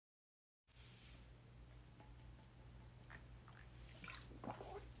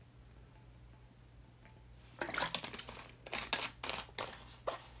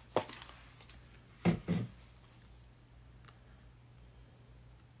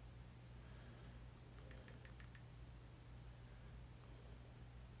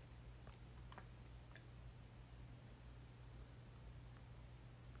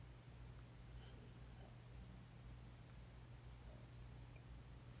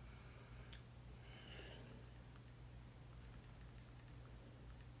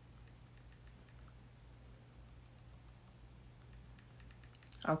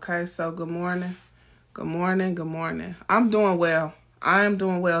Okay, so good morning. Good morning. Good morning. I'm doing well. I am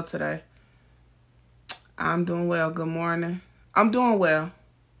doing well today. I'm doing well. Good morning. I'm doing well.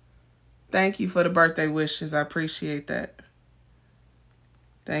 Thank you for the birthday wishes. I appreciate that.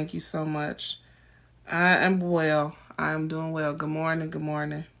 Thank you so much. I am well. I am doing well. Good morning. Good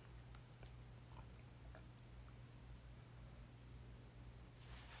morning.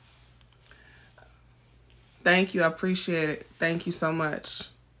 Thank you. I appreciate it. Thank you so much.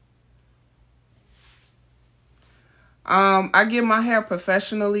 I get my hair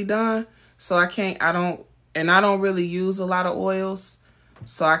professionally done, so I don't really use a lot of oils,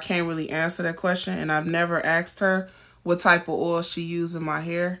 so I can't really answer that question. And I've never asked her what type of oil she uses in my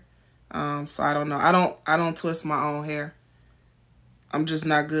hair. So I don't know. I don't twist my own hair. I'm just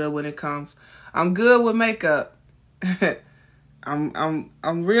not good when it comes. I'm good with makeup.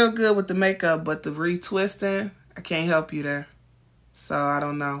 I'm real good with the makeup, but the retwisting, I can't help you there. So I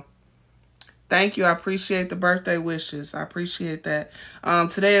don't know. Thank you. I appreciate the birthday wishes. I appreciate that.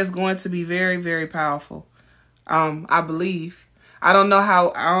 Today is going to be very, very powerful. I believe. I don't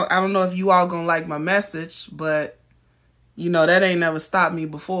know if you all gonna like my message, but that ain't never stopped me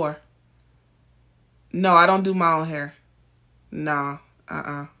before. No, I don't do my own hair. No.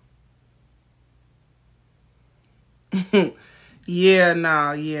 Yeah,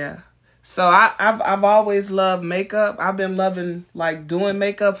 no, yeah. So I've always loved makeup. I've been loving like doing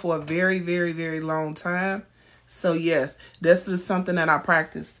makeup for a very, very, very long time. So yes, this is something that I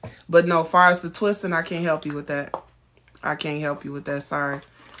practice. But no, as far as the twisting, I can't help you with that. I can't help you with that. Sorry.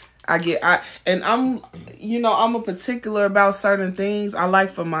 And I'm a particular about certain things. I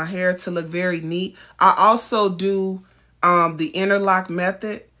like for my hair to look very neat. I also do the interlock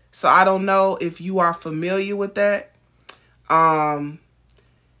method. So I don't know if you are familiar with that. Um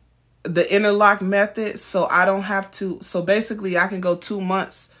the interlock method, so I don't have to, so basically I can go 2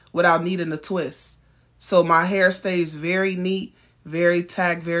 months without needing a twist. So my hair stays very neat, very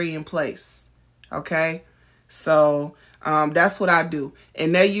tacked, very in place. Okay? So that's what I do.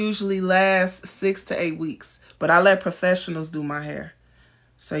 And they usually last 6 to 8 weeks. But I let professionals do my hair.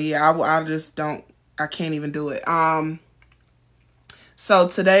 So yeah, I just don't, I can't even do it. So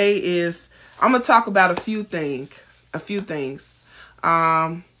today is, I'm going to talk about a few things.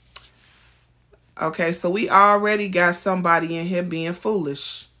 Okay, so we already got somebody in here being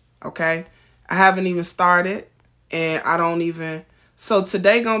foolish. Okay, I haven't even started, and I don't even. So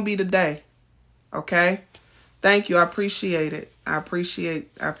today gonna be the day. Okay, thank you. I appreciate it. I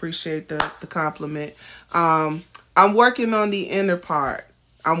appreciate the compliment. I'm working on the inner part.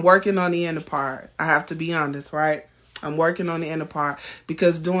 I have to be honest, right? I'm working on the inner part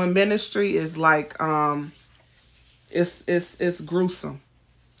because doing ministry is like it's gruesome.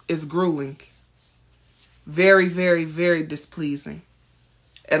 It's grueling. Very, very, very displeasing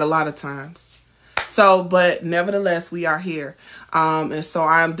at a lot of times. So, but nevertheless, we are here. And so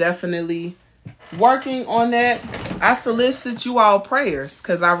I'm definitely working on that. I solicit you all prayers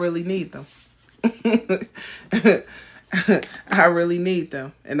because I really need them. I really need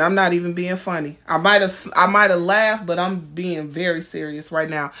them. And I'm not even being funny. I might have laughed, but I'm being very serious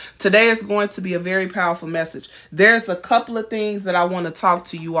right now. Today is going to be a very powerful message. There's a couple of things that I want to talk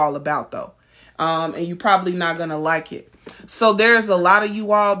to you all about though. And you're probably not going to like it. So there's a lot of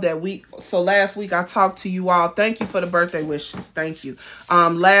you all so last week I talked to you all. Thank you for the birthday wishes. Thank you.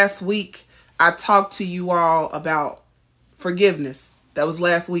 Last week I talked to you all about forgiveness. That was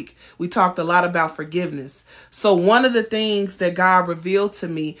last week. We talked a lot about forgiveness. So one of the things that God revealed to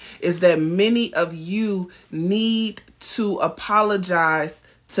me is that many of you need to apologize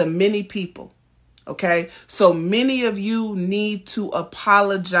to many people. Okay, so many of you need to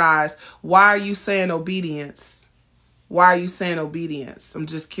apologize. Why are you saying obedience? Why are you saying obedience? I'm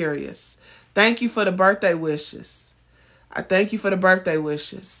just curious. Thank you for the birthday wishes. I thank you for the birthday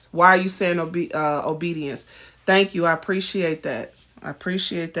wishes. Why are you saying obedience? Thank you. I appreciate that. I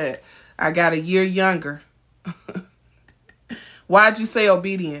appreciate that. I got a year younger. Why'd you say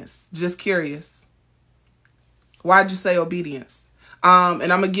obedience? Just curious. Why'd you say obedience? And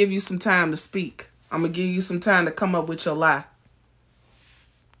I'm going to give you some time to speak. I'm going to give you some time to come up with your lie.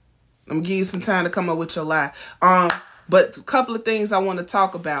 I'm going to give you some time to come up with your lie. But a couple of things I want to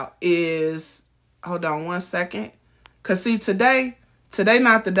talk about is, hold on one second. Because see, today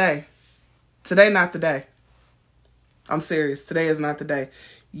not the day. Today not the day. I'm serious. Today is not the day.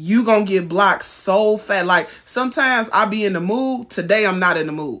 You going to get blocked so fast. Like, sometimes I be in the mood. Today, I'm not in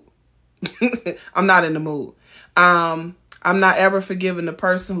the mood. I'm not in the mood. I'm not ever forgiving the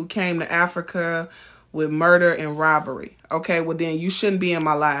person who came to Africa with murder and robbery. Okay, well then you shouldn't be in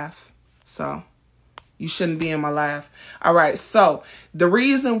my life. So You shouldn't be in my life. All right. So the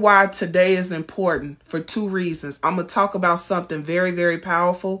reason why today is important for 2 reasons. I'm going to talk about something very, very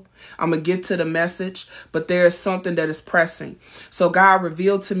powerful. I'm going to get to the message, but there is something that is pressing. So God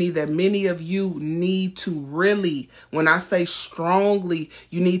revealed to me that many of you need to really, when I say strongly,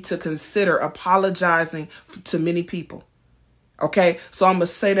 you need to consider apologizing to many people. Okay, so I'm going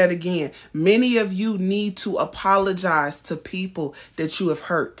to say that again. Many of you need to apologize to people that you have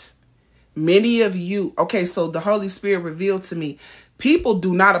hurt. Many of you, okay, so the Holy Spirit revealed to me, people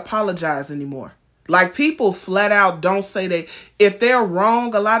do not apologize anymore. Like, people flat out don't say if they're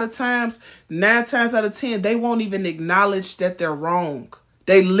wrong, a lot of times, 9 times out of 10, they won't even acknowledge that they're wrong.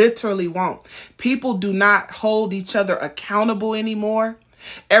 They literally won't. People do not hold each other accountable anymore.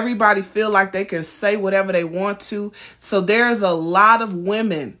 Everybody feel like they can say whatever they want to. So there's a lot of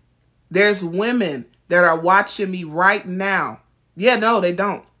women. There's women that are watching me right now. Yeah, no, they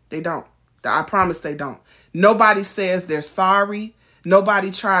don't. They don't. I promise they don't. Nobody says they're sorry.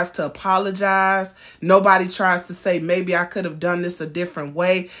 Nobody tries to apologize. Nobody tries to say, maybe I could have done this a different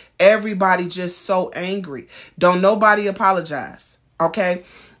way. Everybody just so angry. Don't nobody apologize. Okay.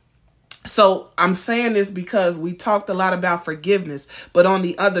 So I'm saying this because we talked a lot about forgiveness, but on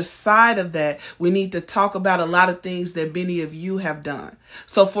the other side of that, we need to talk about a lot of things that many of you have done.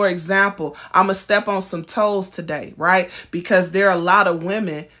 So for example, I'm going to step on some toes today, right? Because there are a lot of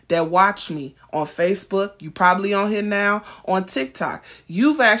women that watch me on Facebook. You probably on here now, on TikTok.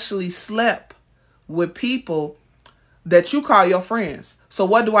 You've actually slept with people that you call your friends. So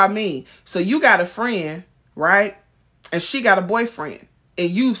what do I mean? So you got a friend, right? And she got a boyfriend. And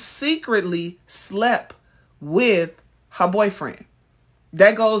you secretly slept with her boyfriend.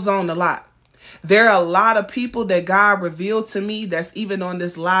 That goes on a lot. There are a lot of people that God revealed to me that's even on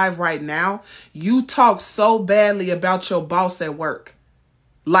this live right now. You talk so badly about your boss at work.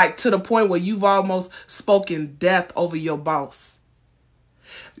 Like to the point where you've almost spoken death over your boss.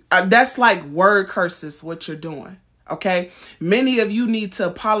 That's like word curses, what you're doing. Okay, many of you need to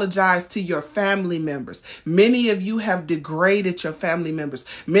apologize to your family members. Many of you have degraded your family members.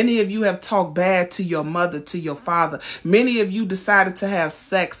 Many of you have talked bad to your mother, to your father. Many of you decided to have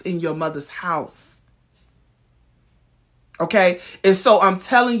sex in your mother's house. Okay, and so I'm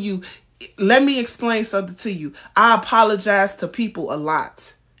telling you, let me explain something to you. I apologize to people a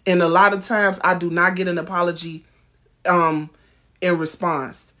lot. And a lot of times I do not get an apology in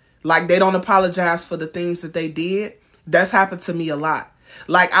response. Like they don't apologize for the things that they did. That's happened to me a lot.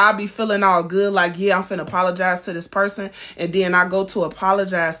 Like I'll be feeling all good. Like, yeah, I'm finna apologize to this person. And then I go to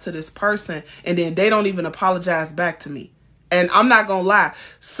apologize to this person. And then they don't even apologize back to me. And I'm not going to lie.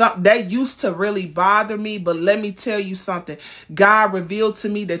 That used to really bother me. But let me tell you something. God revealed to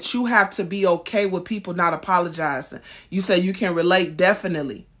me that you have to be okay with people not apologizing. You say you can relate.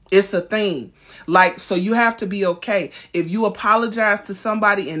 Definitely. It's a thing. Like, so you have to be okay. If you apologize to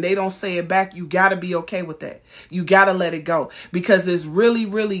somebody and they don't say it back, you got to be okay with that. You got to let it go because it's really,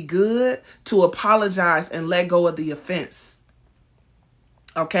 really good to apologize and let go of the offense.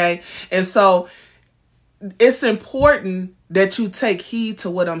 Okay. And so it's important that you take heed to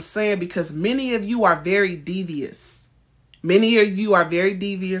what I'm saying because many of you are very devious. Many of you are very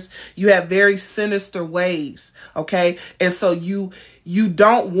devious. You have very sinister ways. Okay. And so you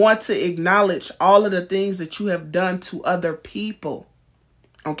don't want to acknowledge all of the things that you have done to other people.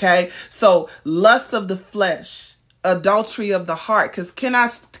 Okay. So lust of the flesh, adultery of the heart. Because can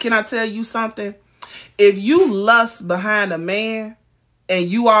I tell you something? If you lust behind a man and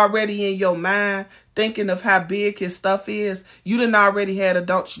you already in your mind thinking of how big his stuff is, you didn't already had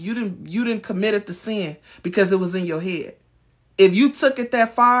adultery. You didn't committed the sin because it was in your head. If you took it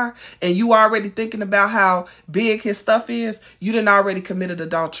that far and you already thinking about how big his stuff is, you didn't already committed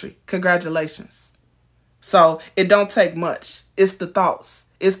adultery. Congratulations. So it don't take much. It's the thoughts.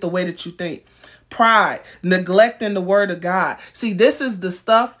 It's the way that you think. Pride, neglecting the word of God. See, this is the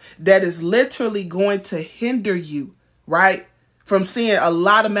stuff that is literally going to hinder you, right? From seeing a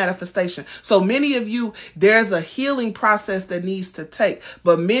lot of manifestation. So many of you, there's a healing process that needs to take.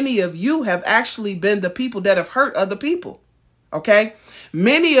 But many of you have actually been the people that have hurt other people. Okay.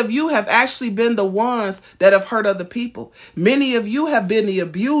 Many of you have actually been the ones that have hurt other people. Many of you have been the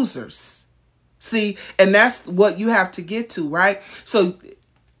abusers. See, and that's what you have to get to, right? So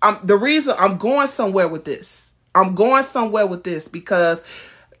the reason I'm going somewhere with this, because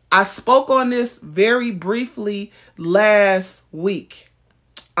I spoke on this very briefly last week.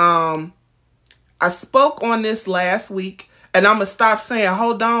 I spoke on this last week and I'm going to stop saying,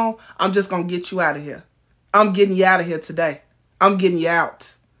 hold on. I'm just going to get you out of here. I'm getting you out of here today. I'm getting you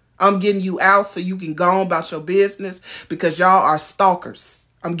out. I'm getting you out so you can go on about your business because y'all are stalkers.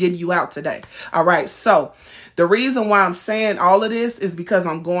 I'm getting you out today. All right. So the reason why I'm saying all of this is because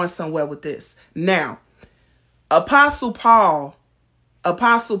I'm going somewhere with this. Now, Apostle Paul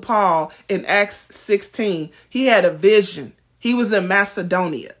in Acts 16, he had a vision. He was in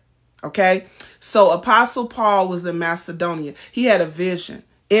Macedonia. Okay. So Apostle Paul was in Macedonia. He had a vision.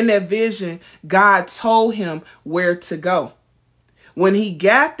 In that vision, God told him where to go. When he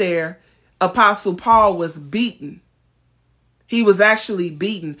got there, Apostle Paul was beaten. He was actually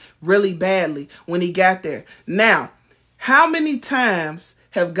beaten really badly when he got there. Now, how many times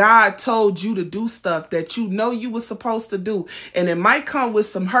have God told you to do stuff that you know you were supposed to do, and it might come with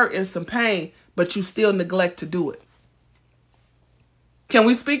some hurt and some pain, but you still neglect to do it? Can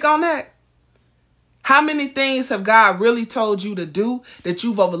we speak on that? How many things have God really told you to do that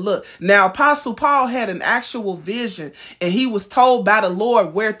you've overlooked? Now, Apostle Paul had an actual vision, and he was told by the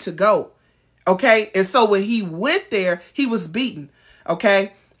Lord where to go. Okay. And so when he went there, he was beaten.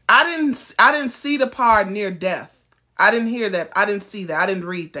 Okay. I didn't see the part near death. I didn't hear that. I didn't see that. I didn't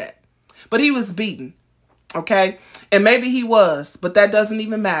read that. But he was beaten. Okay. And maybe he was, but that doesn't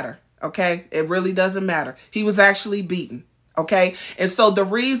even matter. Okay. It really doesn't matter. He was actually beaten. Okay. And so the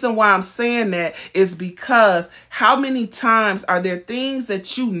reason why I'm saying that is because how many times are there things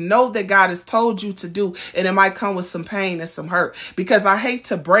that you know that God has told you to do, and it might come with some pain and some hurt? Because I hate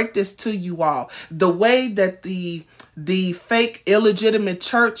to break this to you all. The way that the fake illegitimate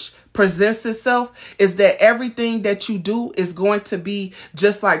church presents itself is that everything that you do is going to be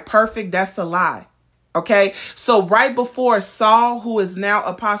just like perfect. That's a lie. Okay. So right before Saul, who is now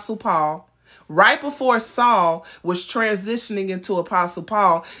Apostle Paul, right before Saul was transitioning into Apostle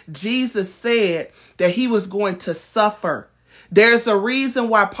Paul, Jesus said that he was going to suffer. There's a reason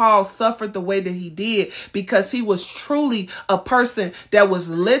why Paul suffered the way that he did, because he was truly a person that was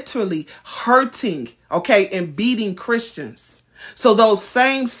literally hurting, okay, and beating Christians. So those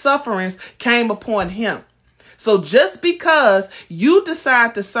same sufferings came upon him. So just because you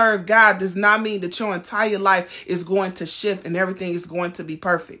decide to serve God does not mean that your entire life is going to shift and everything is going to be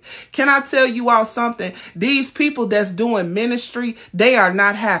perfect. Can I tell you all something? These people that's doing ministry, they are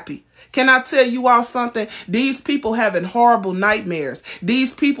not happy. Can I tell you all something? These people having horrible nightmares.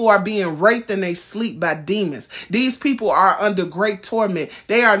 These people are being raped in their sleep by demons. These people are under great torment.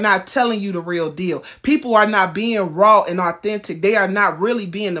 They are not telling you the real deal. People are not being raw and authentic. They are not really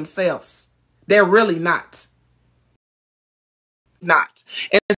being themselves. They're really not.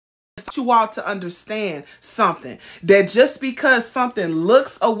 And I want you all to understand something, that just because something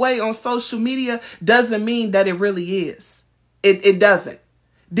looks away on social media doesn't mean that it really is. It doesn't.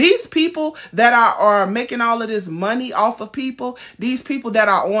 These people that are making all of this money off of people, these people that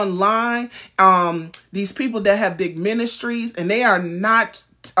are online, these people that have big ministries and they are not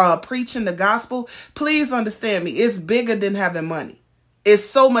preaching the gospel, please understand me. It's bigger than having money. It's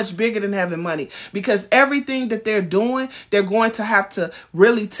so much bigger than having money, because everything that they're doing, they're going to have to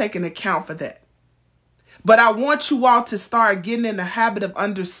really take an account for that. But I want you all to start getting in the habit of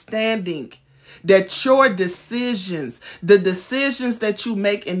understanding that your decisions, the decisions that you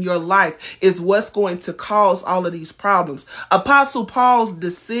make in your life, is what's going to cause all of these problems. Apostle Paul's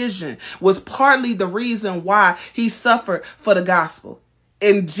decision was partly the reason why he suffered for the gospel.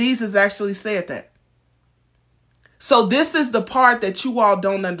 And Jesus actually said that. So this is the part that you all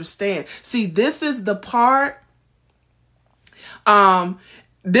don't understand. See, this is the part,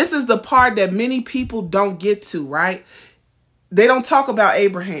 that many people don't get to, right? They don't talk about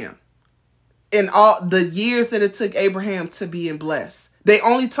Abraham and all the years that it took Abraham to be blessed. They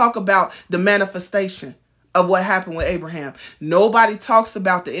only talk about the manifestation of what happened with Abraham. Nobody talks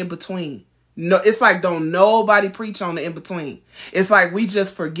about the in-between. No, it's like don't nobody preach on the in-between. It's like we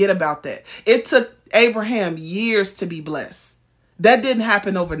just forget about that. It took Abraham years to be blessed. That didn't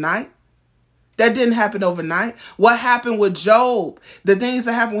happen overnight. What happened with Job, the things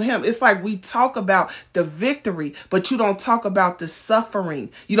that happened with him, it's like we talk about the victory, but you don't talk about the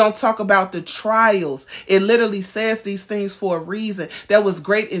suffering. You don't talk about the trials. It literally says these things for a reason. There was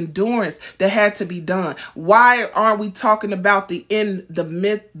great endurance that had to be done. Why aren't we talking about the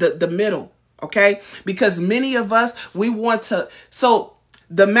middle? Okay, because many of us, we want to. So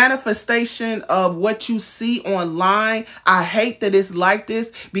the manifestation of what you see online, I hate that it's like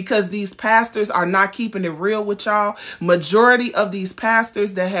this, because these pastors are not keeping it real with y'all. Majority of these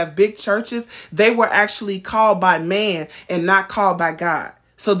pastors that have big churches, they were actually called by man and not called by God.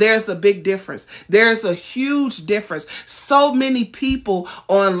 So there's a big difference. There's a huge difference. So many people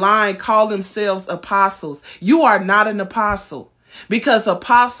online call themselves apostles. You are not an apostle, because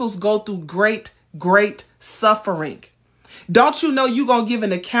apostles go through great suffering. Don't you know you're going to give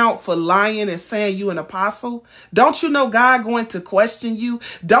an account for lying and saying you an apostle? Don't you know God going to question you?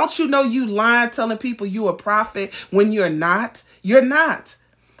 Don't you know you lying, telling people you a prophet when you're not? You're not.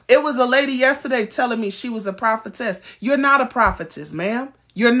 It was a lady yesterday telling me she was a prophetess. You're not a prophetess, ma'am.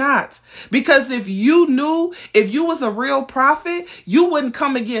 You're not. Because if you was a real prophet, you wouldn't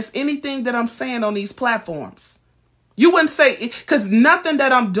come against anything that I'm saying on these platforms. You wouldn't say, because nothing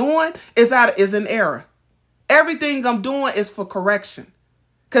that I'm doing is an error. Everything I'm doing is for correction,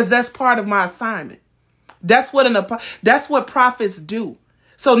 because that's part of my assignment. That's what prophets do.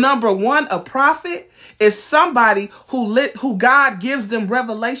 So number one, a prophet is somebody who God gives them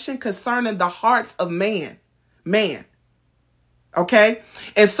revelation concerning the hearts of man. Okay.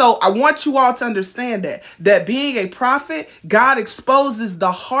 And so I want you all to understand that being a prophet, God exposes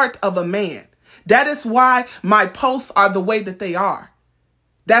the heart of a man. That is why my posts are the way that they are.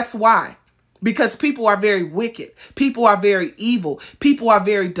 That's why. Because people are very wicked. People are very evil. People are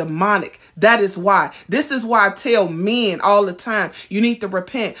very demonic. That is why. This is why I tell men all the time, you need to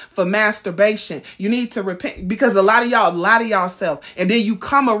repent for masturbation. You need to repent because a lot of y'all lie to yourself. And then you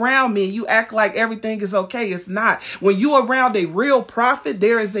come around me and you act like everything is okay. It's not. When you around a real prophet,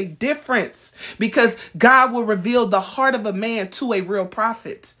 there is a difference, because God will reveal the heart of a man to a real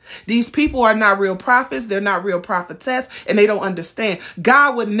prophet. These people are not real prophets. They're not real prophetess, and they don't understand.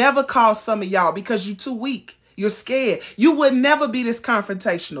 God would never call some of y'all because you're too weak. You're scared. You would never be this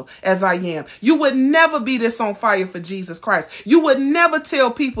confrontational as I am. You would never be this on fire for Jesus Christ. You would never tell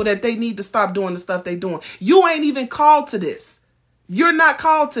people that they need to stop doing the stuff they're doing. You ain't even called to this. You're not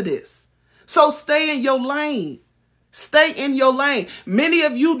called to this. So stay in your lane. Stay in your lane. Many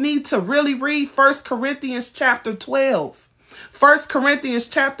of you need to really read 1 Corinthians chapter 12. 1 Corinthians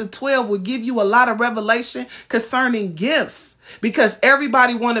chapter 12 will give you a lot of revelation concerning gifts, because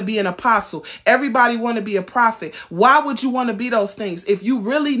everybody want to be an apostle. Everybody want to be a prophet. Why would you want to be those things? If you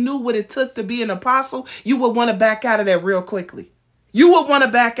really knew what it took to be an apostle, you would want to back out of that real quickly. You would want to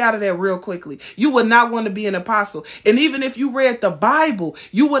back out of that real quickly. You would not want to be an apostle. And even if you read the Bible,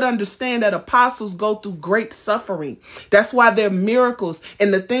 you would understand that apostles go through great suffering. That's why their miracles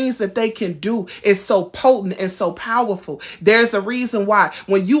and the things that they can do is so potent and so powerful. There's a reason why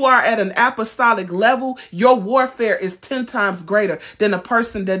when you are at an apostolic level, your warfare is 10 times greater than a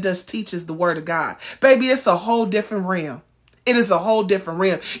person that just teaches the word of God. Baby, it's a whole different realm. It is a whole different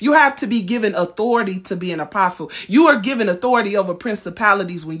realm. You have to be given authority to be an apostle. You are given authority over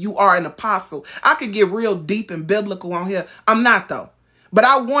principalities when you are an apostle. I could get real deep and biblical on here. I'm not, though. But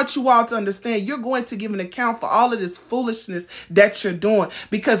I want you all to understand you're going to give an account for all of this foolishness that you're doing,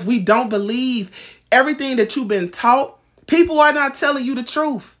 because we don't believe everything that you've been taught. People are not telling you the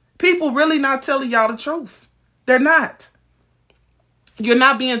truth. People really not telling y'all the truth. They're not. You're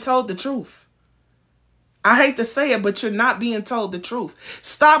not being told the truth. I hate to say it, but you're not being told the truth.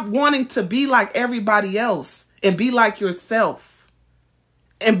 Stop wanting to be like everybody else and be like yourself.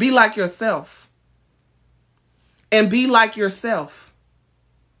 And be like yourself. And be like yourself.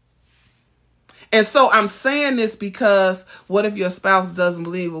 And so I'm saying this because what if your spouse doesn't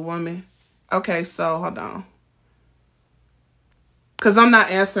believe a woman? Okay, so hold on. Because I'm not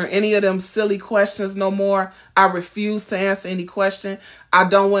answering any of them silly questions no more. I refuse to answer any question. I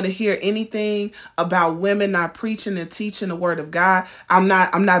don't want to hear anything about women not preaching and teaching the word of God. I'm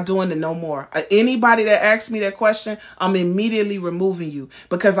not doing it no more. Anybody that asks me that question, I'm immediately removing you,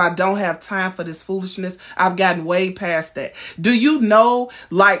 because I don't have time for this foolishness. I've gotten way past that. Do you know,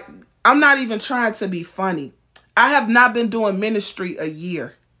 like, I'm not even trying to be funny. I have not been doing ministry a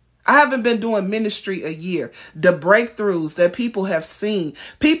year. I haven't been doing ministry a year. The breakthroughs that people have seen,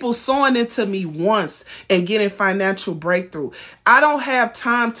 people sowing into me once and getting financial breakthrough. I don't have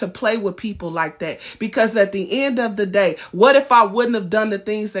time to play with people like that, because at the end of the day, what if I wouldn't have done the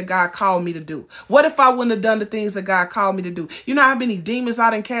things that God called me to do? What if I wouldn't have done the things that God called me to do? You know how many demons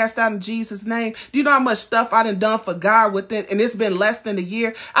I done cast out in Jesus' name? Do you know how much stuff I done done for God within, and it's been less than a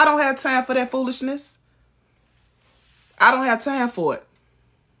year? I don't have time for that foolishness. I don't have time for it.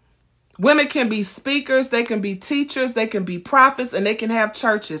 Women can be speakers, they can be teachers, they can be prophets, and they can have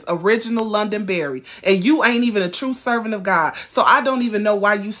churches. Original Londonberry. And you ain't even a true servant of God. So I don't even know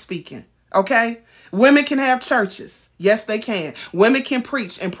why you speaking. Okay? Women can have churches. Yes, they can. Women can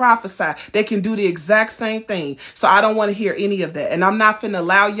preach and prophesy. They can do the exact same thing. So I don't want to hear any of that. And I'm not finna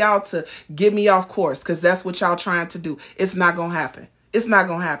allow y'all to get me off course, because that's what y'all trying to do. It's not going to happen. It's not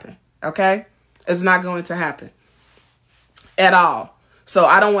going to happen. Okay? It's not going to happen at all. So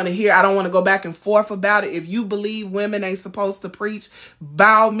I don't want to hear, I don't want to go back and forth about it. If you believe women ain't supposed to preach, by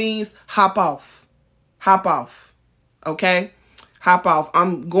all means, hop off. Hop off. Okay? Hop off.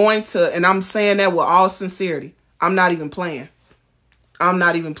 I'm going to, and I'm saying that with all sincerity, I'm not even playing. I'm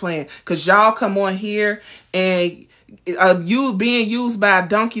not even playing. Because y'all come on here and you being used by a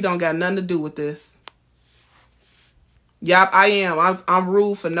donkey don't got nothing to do with this. Yep, I am. I'm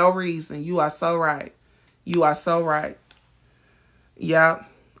rude for no reason. You are so right. You are so right. Yep.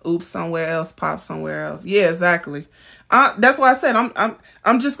 Oops, somewhere else, pop somewhere else. Yeah, exactly. That's why I said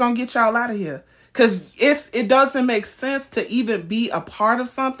I'm just gonna get y'all out of here. Cause it doesn't make sense to even be a part of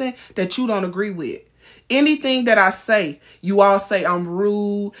something that you don't agree with. Anything that I say, you all say I'm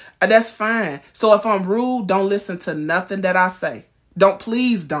rude. That's fine. So if I'm rude, don't listen to nothing that I say.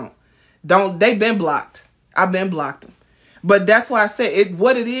 Please don't. They've been blocked. I've been blocked them. But that's why I said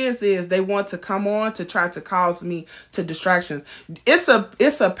what it is they want to come on to try to cause me to distraction. It's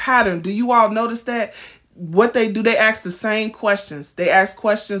a pattern. Do you all notice that? What they do, they ask the same questions. They ask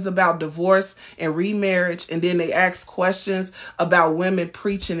questions about divorce and remarriage, and then they ask questions about women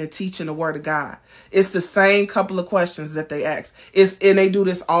preaching and teaching the word of God. It's the same couple of questions that they ask. And they do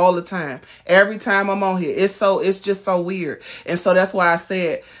this all the time. Every time I'm on here. It's just so weird. And so that's why I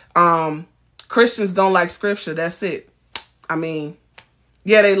said Christians don't like scripture. That's it. I mean,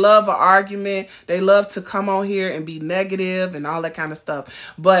 yeah, they love an argument. They love to come on here and be negative and all that kind of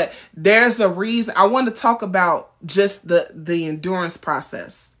stuff. But there's a reason. I want to talk about just the endurance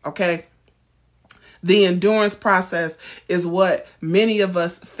process, okay? The endurance process is what many of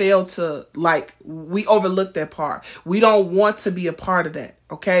us fail to, like, we overlook that part. We don't want to be a part of that,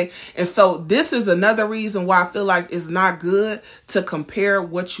 okay? And so this is another reason why I feel like it's not good to compare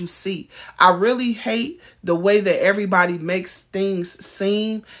what you see. I really hate the way that everybody makes things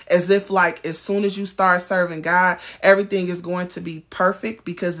seem as if, like, as soon as you start serving God, everything is going to be perfect,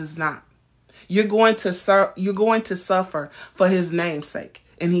 because it's not. You're going to suffer for his name's sake.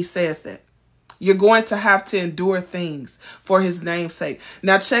 And he says that. You're going to have to endure things for his name's sake.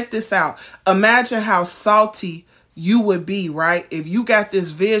 Now, check this out. Imagine how salty you would be, right? If you got this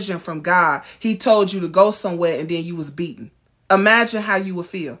vision from God, he told you to go somewhere and then you was beaten. Imagine how you would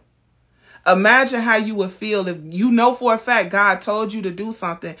feel. Imagine how you would feel if you know for a fact God told you to do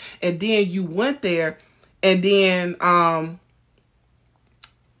something and then you went there and then,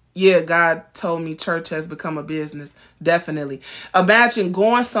 yeah, God told me church has become a business. Definitely. Imagine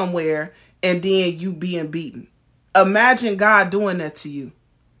going somewhere and then you being beaten. Imagine God doing that to you.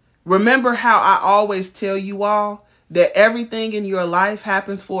 Remember how I always tell you all that everything in your life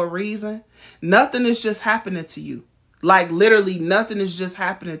happens for a reason? Nothing is just happening to you. Like literally nothing is just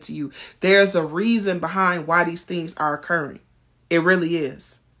happening to you. There's a reason behind why these things are occurring. It really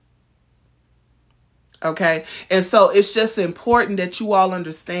is. Okay. And so it's just important that you all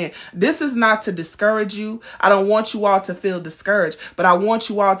understand this is not to discourage you. I don't want you all to feel discouraged, but I want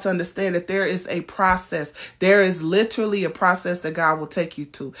you all to understand that there is a process. There is literally a process that God will take you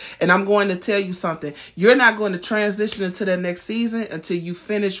to. And I'm going to tell you something. You're not going to transition into the next season until you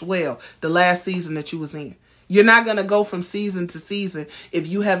finish well the last season that you was in. You're not going to go from season to season if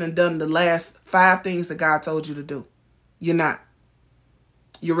you haven't done the last 5 things that God told you to do. You're not.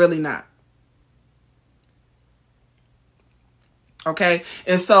 You're really not. Okay.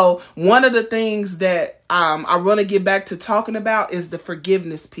 And so one of the things that I want to get back to talking about is the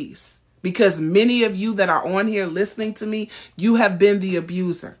forgiveness piece, because many of you that are on here listening to me, you have been the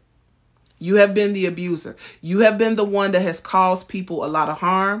abuser. You have been the abuser. You have been the one that has caused people a lot of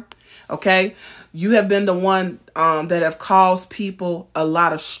harm. Okay. You have been the one that have caused people a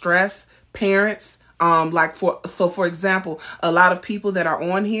lot of stress. Parents, for example, a lot of people that are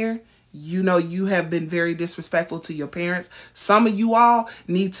on here, you know, you have been very disrespectful to your parents. Some of you all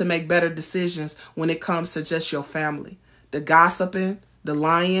need to make better decisions when it comes to just your family. The gossiping, the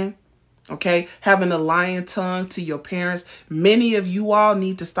lying, okay, having a lying tongue to your parents. Many of you all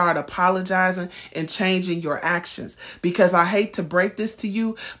need to start apologizing and changing your actions, because I hate to break this to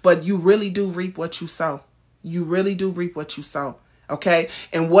you, but you really do reap what you sow. You really do reap what you sow. Okay.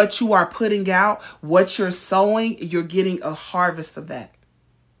 And what you are putting out, what you're sowing, you're getting a harvest of that.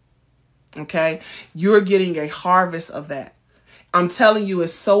 Okay, you're getting a harvest of that. I'm telling you,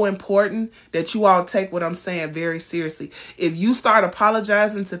 it's so important that you all take what I'm saying very seriously. If you start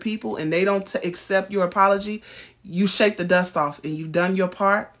apologizing to people and they don't accept your apology, you shake the dust off and you've done your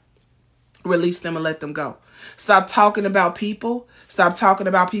part. Release them and let them go. Stop talking about people. Stop talking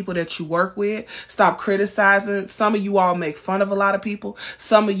about people that you work with. Stop criticizing. Some of you all make fun of a lot of people.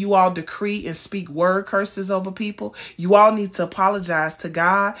 Some of you all decree and speak word curses over people. You all need to apologize to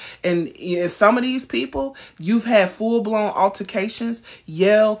God. And some of these people, you've had full-blown altercations.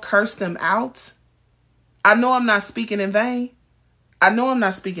 Yell, curse them out. I know I'm not speaking in vain. I know I'm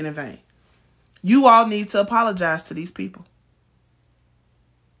not speaking in vain. You all need to apologize to these people.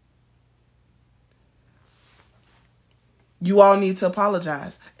 You all need to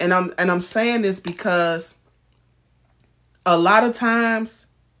apologize. And I'm saying this because a lot of times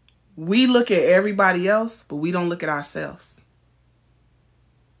we look at everybody else, but we don't look at ourselves.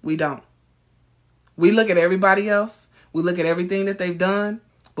 We don't. We look at everybody else. We look at everything that they've done,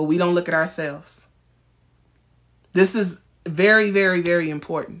 but we don't look at ourselves. This is very, very, very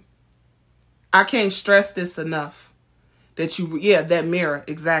important. I can't stress this enough. That mirror,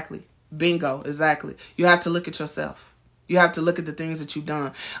 exactly. Bingo, exactly. You have to look at yourself. You have to look at the things that you've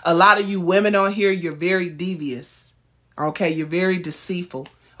done. A lot of you women on here, you're very devious. Okay, you're very deceitful.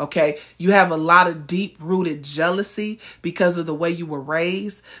 Okay, you have a lot of deep-rooted jealousy because of the way you were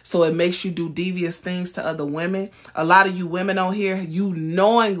raised. So it makes you do devious things to other women. A lot of you women on here, you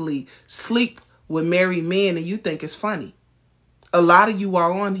knowingly sleep with married men and you think it's funny. A lot of you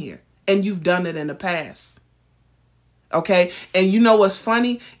are on here and you've done it in the past. Okay, and you know what's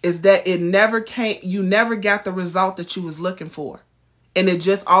funny is that you never got the result that you was looking for. And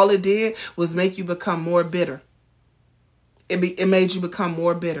all it did was make you become more bitter. It made you become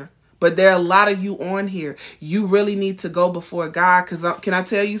more bitter. But there are a lot of you on here. You really need to go before God. Because can I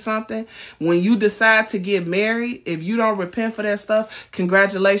tell you something? When you decide to get married, if you don't repent for that stuff,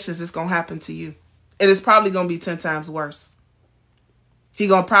 congratulations, it's going to happen to you. And it's probably going to be 10 times worse. He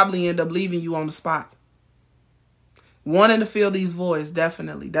going to probably end up leaving you on the spot. Wanting to fill these voids,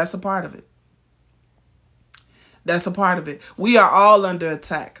 definitely. That's a part of it. That's a part of it. We are all under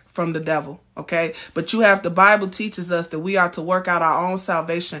attack from the devil, okay? But the Bible teaches us that we are to work out our own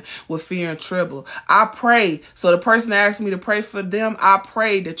salvation with fear and tremble. I pray, so the person that asked me to pray for them, I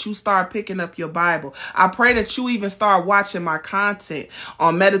pray that you start picking up your Bible. I pray that you even start watching my content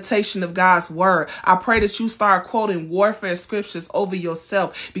on meditation of God's word. I pray that you start quoting warfare scriptures over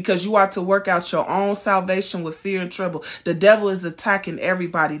yourself because you are to work out your own salvation with fear and tremble. The devil is attacking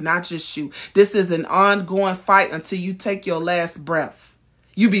everybody, not just you. This is an ongoing fight until you take your last breath.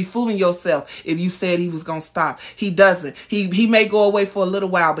 You be fooling yourself if you said he was going to stop. He doesn't. He may go away for a little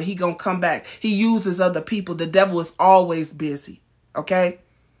while, but he going to come back. He uses other people. The devil is always busy. Okay?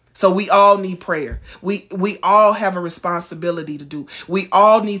 So we all need prayer. We all have a responsibility to do. We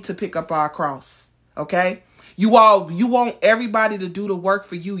all need to pick up our cross. Okay? You want everybody to do the work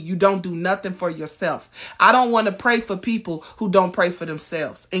for you. You don't do nothing for yourself. I don't want to pray for people who don't pray for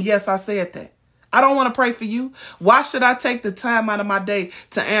themselves. And yes, I said that. I don't want to pray for you. Why should I take the time out of my day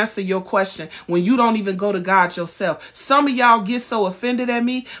to answer your question when you don't even go to God yourself? Some of y'all get so offended at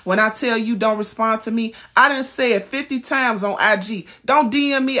me when I tell you don't respond to me. I done said 50 times on IG. Don't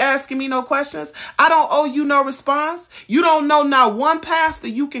DM me asking me no questions. I don't owe you no response. You don't know not one pastor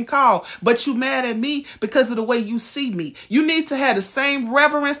you can call, but you mad at me because of the way you see me. You need to have the same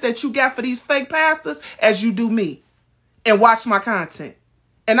reverence that you got for these fake pastors as you do me and watch my content.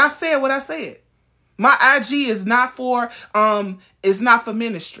 And I said what I said. My IG is not for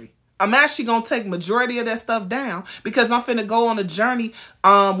ministry. I'm actually going to take majority of that stuff down because I'm finna go on a journey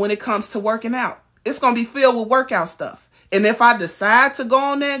when it comes to working out. It's going to be filled with workout stuff. And if I decide to go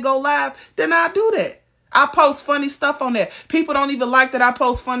on there and go live, then I'll do that. I post funny stuff on there. People don't even like that I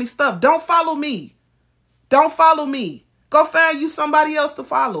post funny stuff. Don't follow me. Don't follow me. Go find you somebody else to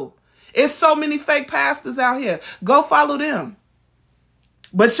follow. It's so many fake pastors out here. Go follow them.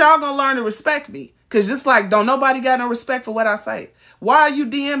 But y'all going to learn to respect me. Because just like, don't nobody got no respect for what I say. Why are you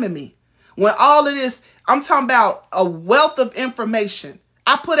DMing me? When all of this, I'm talking about a wealth of information.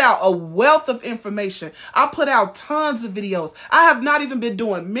 I put out a wealth of information. I put out tons of videos. I have not even been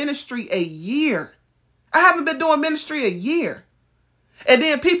doing ministry a year. I haven't been doing ministry a year. And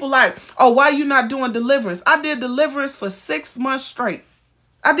then people like, oh, why you not doing deliverance? I did deliverance for 6 months straight.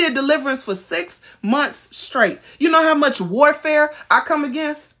 I did deliverance for 6 months straight. You know how much warfare I come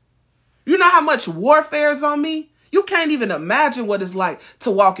against? You know how much warfare is on me? You can't even imagine what it's like to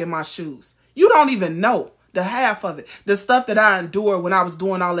walk in my shoes. You don't even know the half of it. The stuff that I endured when I was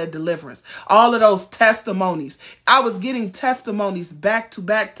doing all that deliverance. All of those testimonies. I was getting testimonies back to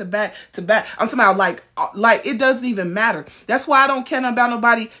back to back to back. I'm talking about like it doesn't even matter. That's why I don't care about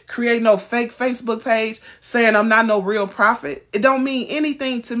nobody creating no fake Facebook page saying I'm not no real prophet. It don't mean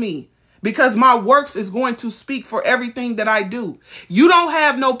anything to me. Because my works is going to speak for everything that I do. You don't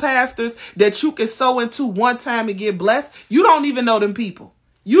have no pastors that you can sow into one time and get blessed. You don't even know them people.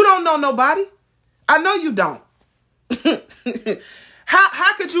 You don't know nobody. I know you don't.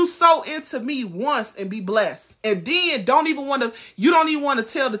 How could you sow into me once and be blessed? And then you don't even want to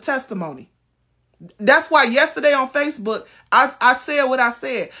tell the testimony. That's why yesterday on Facebook, I said what I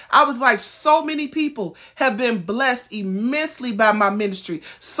said. I was like, so many people have been blessed immensely by my ministry,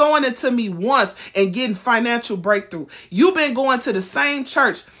 sowing into me once and getting financial breakthrough. You've been going to the same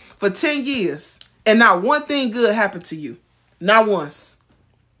church for 10 years and not one thing good happened to you. Not once.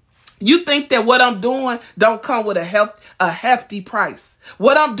 You think that what I'm doing don't come with a hefty price.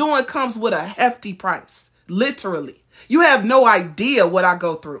 What I'm doing comes with a hefty price. Literally. You have no idea what I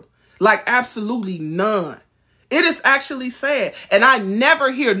go through. Like absolutely none. It is actually sad. And I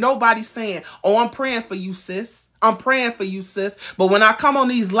never hear nobody saying, oh, I'm praying for you, sis. I'm praying for you, sis. But when I come on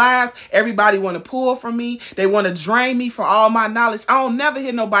these lives, everybody want to pull from me. They want to drain me for all my knowledge. I don't never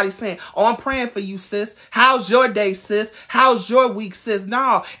hear nobody saying, oh, I'm praying for you, sis. How's your day, sis? How's your week, sis?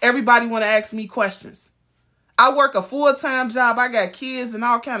 No, everybody want to ask me questions. I work a full-time job. I got kids and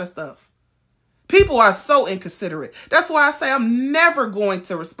all kind of stuff. People are so inconsiderate. That's why I say I'm never going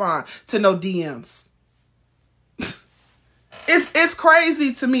to respond to no DMs. It's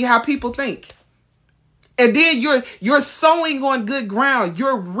crazy to me how people think. And then you're sowing on good ground.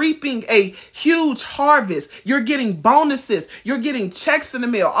 You're reaping a huge harvest. You're getting bonuses. You're getting checks in the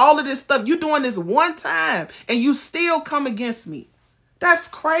mail. All of this stuff. You're doing this one time and you still come against me. That's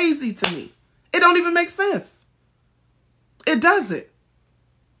crazy to me. It don't even make sense. It doesn't.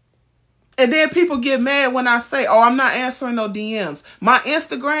 And then people get mad when I say, oh, I'm not answering no DMs. My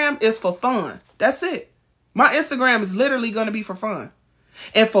Instagram is for fun. That's it. My Instagram is literally going to be for fun.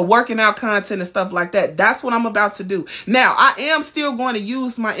 And for working out content and stuff like that. That's what I'm about to do. Now, I am still going to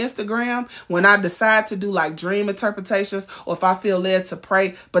use my Instagram when I decide to do like dream interpretations or if I feel led to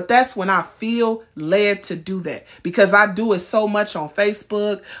pray. But that's when I feel led to do that. Because I do it so much on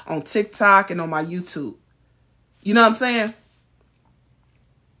Facebook, on TikTok, and on my YouTube. You know what I'm saying?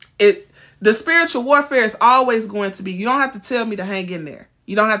 The spiritual warfare is always going to be, you don't have to tell me to hang in there.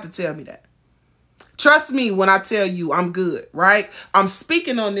 You don't have to tell me that. Trust me when I tell you I'm good, right? I'm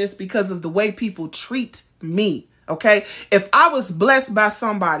speaking on this because of the way people treat me, okay? If I was blessed by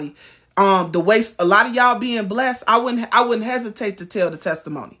somebody, the way a lot of y'all being blessed, I wouldn't hesitate to tell the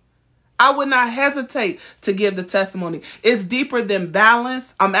testimony. I would not hesitate to give the testimony. It's deeper than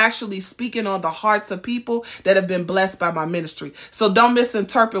balance. I'm actually speaking on the hearts of people that have been blessed by my ministry. So don't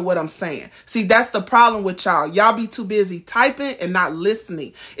misinterpret what I'm saying. See, that's the problem with y'all. Y'all be too busy typing and not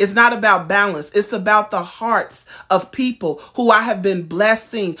listening. It's not about balance. It's about the hearts of people who I have been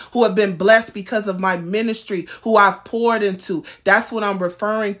blessing, who have been blessed because of my ministry, who I've poured into. That's what I'm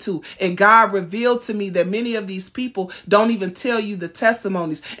referring to. And God revealed to me that many of these people don't even tell you the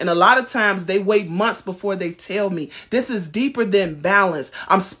testimonies. And a lot of times they wait months before they tell me. This is deeper than balance.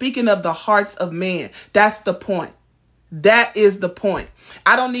 I'm speaking of the hearts of man. That's the point. That is the point.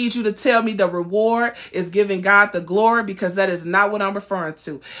 I don't need you to tell me the reward is giving God the glory because that is not what I'm referring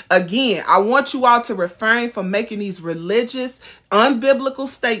to. Again, I want you all to refrain from making these religious, unbiblical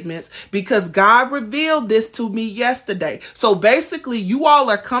statements because God revealed this to me yesterday. So basically, you all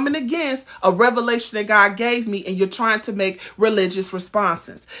are coming against a revelation that God gave me and you're trying to make religious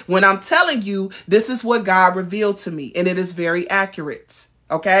responses. When I'm telling you, this is what God revealed to me and it is very accurate.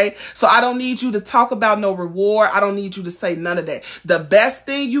 Okay, so I don't need you to talk about no reward. I don't need you to say none of that. The best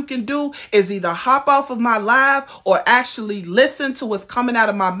thing you can do is either hop off of my live or actually listen to what's coming out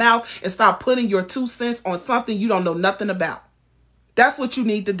of my mouth and stop putting your 2 cents on something you don't know nothing about. That's what you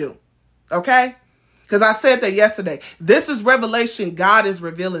need to do. Okay, because I said that yesterday. This is revelation God is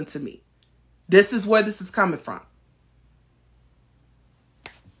revealing to me. This is where this is coming from.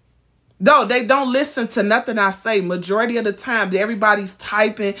 No, they don't listen to nothing I say. Majority of the time, everybody's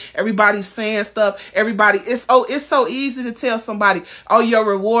typing, everybody's saying stuff. It's so easy to tell somebody, oh, your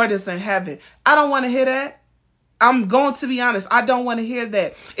reward is in heaven. I don't want to hear that. I'm going to be honest. I don't want to hear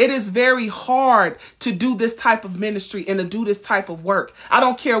that. It is very hard to do this type of ministry and to do this type of work. I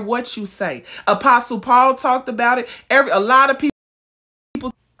don't care what you say. Apostle Paul talked about it. A lot of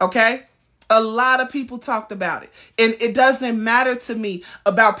people, okay? A lot of people talked about it. And it doesn't matter to me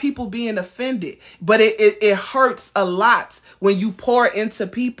about people being offended, but it hurts a lot when you pour into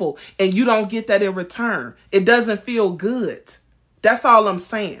people and you don't get that in return. It doesn't feel good. That's all I'm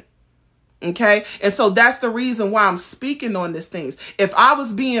saying. Okay. And so that's the reason why I'm speaking on these things. If I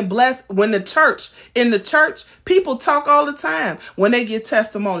was being blessed in the church, people talk all the time when they get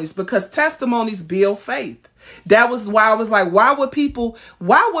testimonies because testimonies build faith. That was why I was like, why would people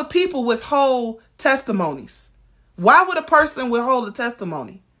withhold testimonies? Why would a person withhold a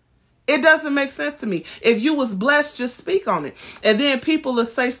testimony? It doesn't make sense to me. If you was blessed, just speak on it. And then people will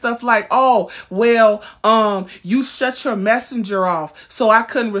say stuff like, oh, well, you shut your messenger off, so I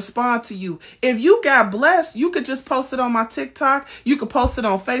couldn't respond to you. If you got blessed, you could just post it on my TikTok. You could post it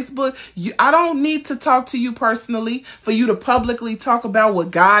on Facebook. I don't need to talk to you personally for you to publicly talk about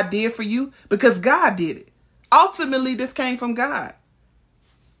what God did for you because God did it. Ultimately, this came from God.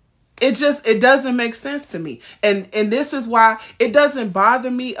 It doesn't make sense to me. And this is why it doesn't bother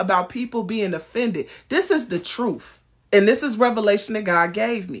me about people being offended. This is the truth. And this is revelation that God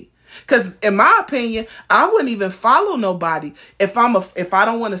gave me. Because in my opinion, I wouldn't even follow nobody if I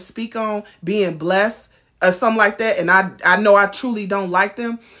don't want to speak on being blessed or something like that, and I know I truly don't like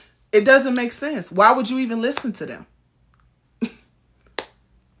them. It doesn't make sense. Why would you even listen to them?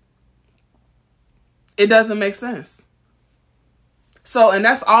 It doesn't make sense. So, and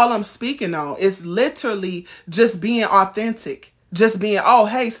that's all I'm speaking on. It's literally just being authentic. Just being, oh,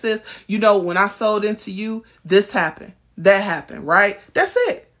 hey, sis, you know, when I sold into you, this happened. That happened, right? That's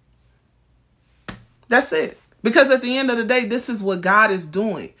it. That's it. Because at the end of the day, this is what God is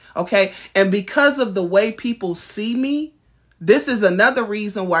doing. Okay. And because of the way people see me, this is another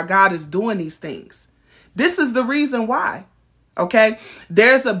reason why God is doing these things. This is the reason why. Okay.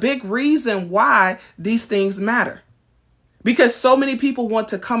 There's a big reason why these things matter. Because so many people want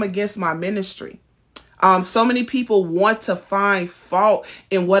to come against my ministry. So many people want to find fault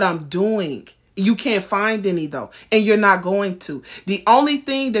in what I'm doing. You can't find any, though, and you're not going to. The only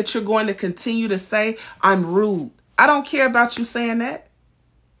thing that you're going to continue to say, I'm rude. I don't care about you saying that.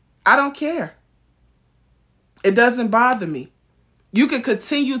 I don't care. It doesn't bother me. You can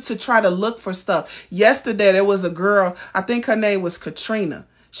continue to try to look for stuff. Yesterday, there was a girl, I think her name was Katrina.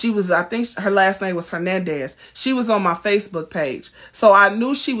 I think her last name was Hernandez. She was on my Facebook page. So I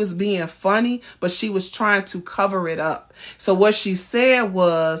knew she was being funny, but she was trying to cover it up. So what she said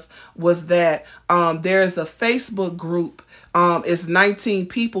was that there's a Facebook group. It's 19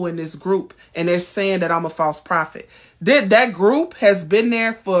 people in this group, and they're saying that I'm a false prophet. That group has been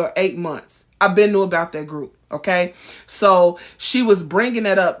there for 8 months. I've been knew about that group. Okay. So she was bringing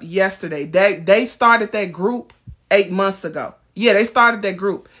it up yesterday. They started that group 8 months ago. Yeah, they started that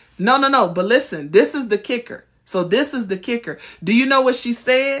group. No. But listen, this is the kicker. So this is the kicker. Do you know what she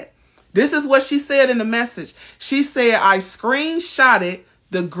said? This is what she said in the message. She said, I screenshotted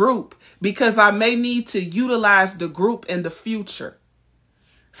the group because I may need to utilize the group in the future.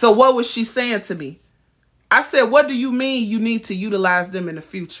 So what was she saying to me? I said, what do you mean you need to utilize them in the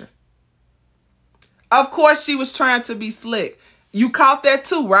future? Of course, she was trying to be slick. You caught that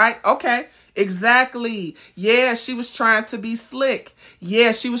too, right? Okay. Exactly. Yeah, she was trying to be slick.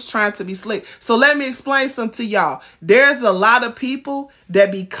 Yeah, she was trying to be slick. So let me explain something to y'all. There's a lot of people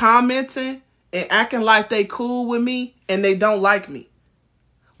that be commenting and acting like they cool with me and they don't like me.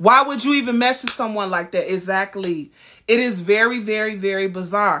 Why would you even message someone like that? Exactly. It is very, very, very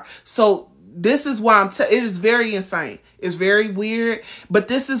bizarre. So this is why it is very insane. It's very weird, but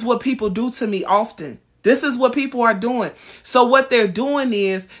this is what people do to me often. This is what people are doing. So what they're doing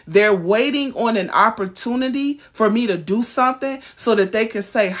is they're waiting on an opportunity for me to do something so that they can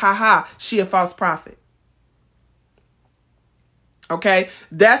say, ha, she a false prophet. Okay,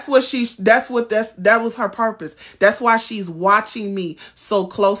 that was her purpose. That's why she's watching me so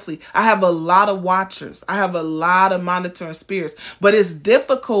closely. I have a lot of watchers. I have a lot of monitoring spirits, but it's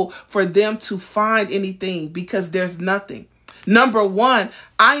difficult for them to find anything because there's nothing. Number one,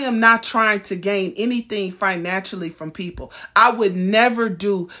 I am not trying to gain anything financially from people. I would never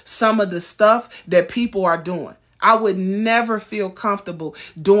do some of the stuff that people are doing. I would never feel comfortable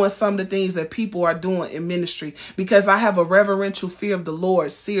doing some of the things that people are doing in ministry because I have a reverential fear of the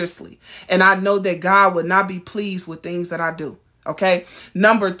Lord, seriously. And I know that God would not be pleased with things that I do. Okay.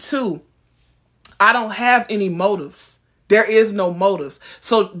 Number two, I don't have any motives. There is no motives.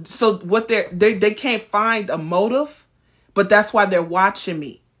 So what they can't find a motive, but that's why they're watching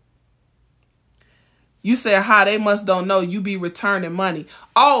me. You say, they must don't know you be returning money.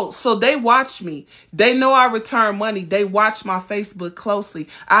 Oh, so they watch me. They know I return money. They watch my Facebook closely.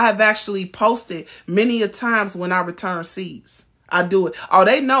 I have actually posted many a times when I return seeds. I do it. Oh,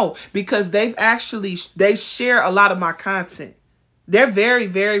 they know because they share a lot of my content. They're very,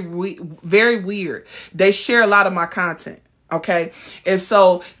 very, very weird. They share a lot of my content. Okay. And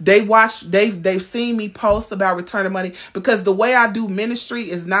so they've seen me post about returning money because the way I do ministry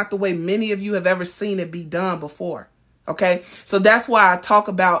is not the way many of you have ever seen it be done before. Okay. So that's why I talk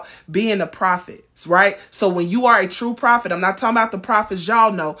about being a prophet, right? So when you are a true prophet, I'm not talking about the prophets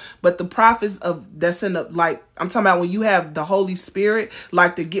y'all know, but the prophets I'm talking about when you have the Holy Spirit,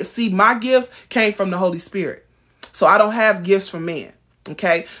 like my gifts came from the Holy Spirit. So I don't have gifts from man.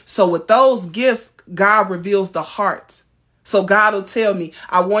 Okay. So with those gifts, God reveals the heart. So God will tell me,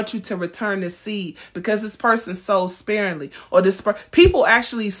 I want you to return this seed because this person sows sparingly, or people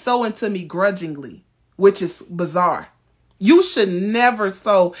actually sow into me grudgingly, which is bizarre. You should never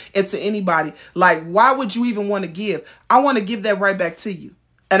sow into anybody. Like, why would you even want to give? I want to give that right back to you.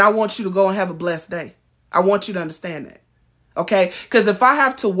 And I want you to go and have a blessed day. I want you to understand that. Okay. Because if I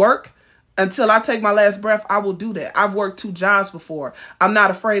have to work Until I take my last breath, I will do that. I've worked 2 jobs before. I'm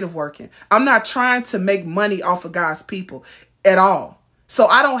not afraid of working. I'm not trying to make money off of God's people at all. So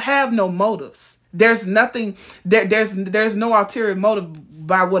I don't have no motives. There's nothing, there's no ulterior motive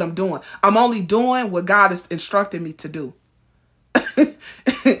by what I'm doing. I'm only doing what God has instructed me to do.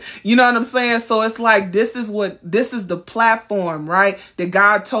 You know what I'm saying? So it's like, this is the platform, right, that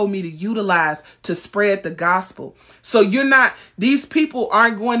God told me to utilize to spread the gospel. So these people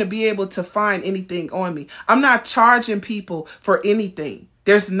aren't going to be able to find anything on me. I'm not charging people for anything.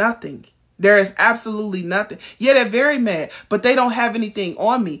 There's nothing. There is absolutely nothing. Yeah, they're very mad, but they don't have anything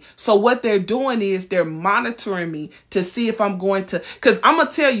on me. So what they're doing is they're monitoring me to see if I'm going to, because I'm going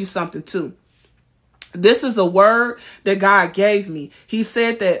to tell you something too. This is a word that God gave me. He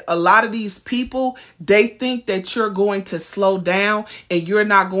said that a lot of these people, they think that you're going to slow down and you're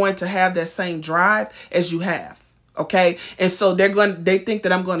not going to have that same drive as you have. Okay. And so they think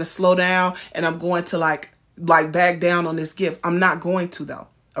that I'm going to slow down and I'm going to like back down on this gift. I'm not going to though.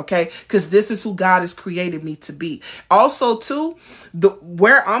 Okay. Because this is who God has created me to be. Also too,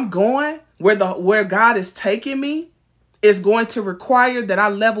 where I'm going, where God is taking me is going to require that I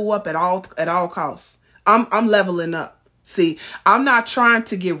level up at all costs. I'm leveling up. See, I'm not trying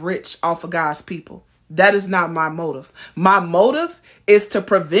to get rich off of God's people. That is not my motive. My motive is to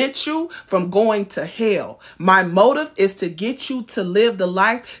prevent you from going to hell. My motive is to get you to live the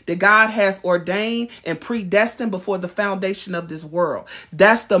life that God has ordained and predestined before the foundation of this world.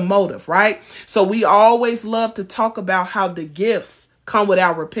 That's the motive, right? So we always love to talk about how the gifts come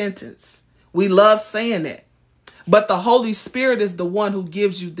without repentance. We love saying that. But the Holy Spirit is the one who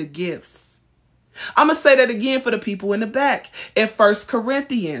gives you the gifts. I'm going to say that again for the people in the back. In 1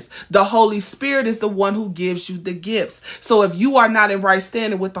 Corinthians, the Holy Spirit is the one who gives you the gifts. So if you are not in right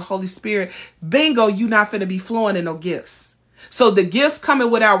standing with the Holy Spirit, bingo, you're not going to be flowing in no gifts. So the gifts coming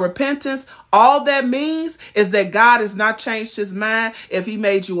without repentance, all that means is that God has not changed his mind. If he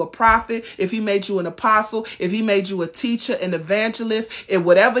made you a prophet, if he made you an apostle, if he made you a teacher, an evangelist, and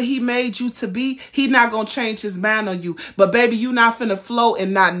whatever he made you to be, he's not going to change his mind on you. But baby, you're not finna flow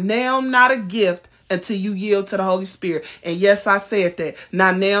and not a gift until you yield to the Holy Spirit. And yes, I said that.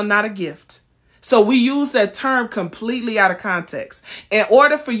 Not a gift. So we use that term completely out of context. In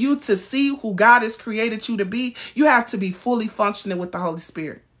order for you to see who God has created you to be, you have to be fully functioning with the Holy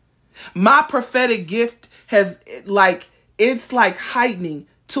Spirit. My prophetic gift it's like heightening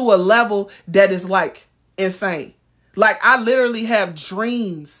to a level that is like insane. Like I literally have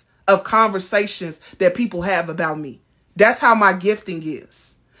dreams of conversations that people have about me. That's how my gifting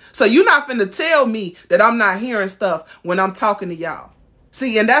is. So you're not finna tell me that I'm not hearing stuff when I'm talking to y'all.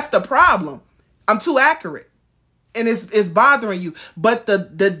 See, and that's the problem. I'm too accurate and it's bothering you. But the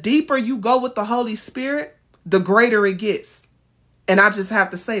deeper you go with the Holy Spirit, the greater it gets. And I just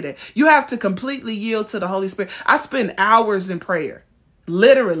have to say that you have to completely yield to the Holy Spirit. I spend hours in prayer,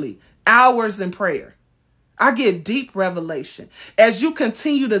 literally hours in prayer. I get deep revelation. As you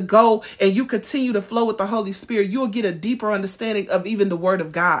continue to go and you continue to flow with the Holy Spirit, you'll get a deeper understanding of even the word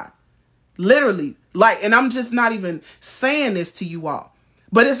of God. Literally, and I'm just not even saying this to you all.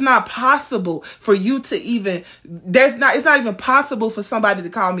 But it's not possible for you to even, it's not even possible for somebody to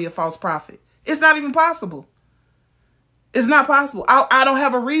call me a false prophet. It's not even possible. It's not possible. I don't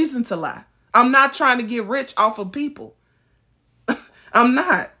have a reason to lie. I'm not trying to get rich off of people. I'm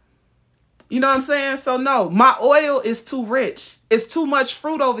not. You know what I'm saying? So no, my oil is too rich. It's too much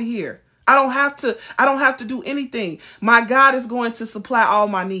fruit over here. I don't have to do anything. My God is going to supply all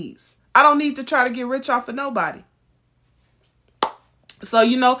my needs. I don't need to try to get rich off of nobody.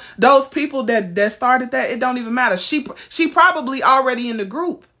 So, those people that started that, it don't even matter. She probably already in the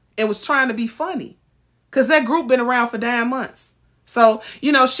group and was trying to be funny because that group been around for damn months. So,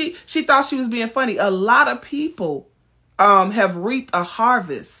 she thought she was being funny. A lot of people have reaped a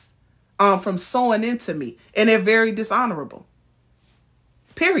harvest from sowing into me, and they're very dishonorable.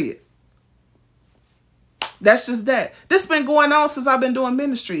 Period. That's just that. This been going on since I've been doing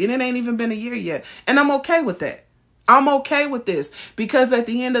ministry, and it ain't even been a year yet. And I'm okay with that. I'm okay with this because at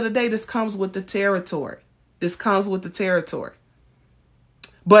the end of the day, this comes with the territory. This comes with the territory.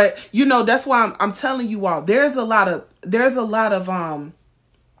 But, that's why I'm telling you all, there's a lot of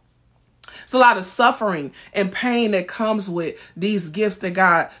suffering and pain that comes with these gifts that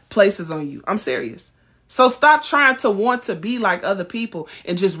God places on you. I'm serious. So stop trying to want to be like other people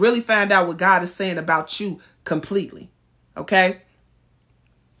and just really find out what God is saying about you completely. Okay?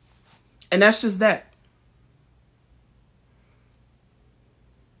 And that's just that.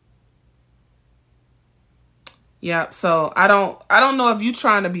 Yeah, so I don't know if you're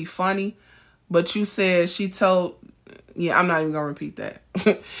trying to be funny, but you said she told Yeah, I'm not even going to repeat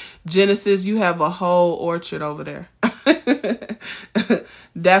that. Genesis, you have a whole orchard over there.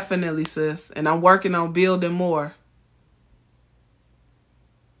 Definitely, sis. And I'm working on building more.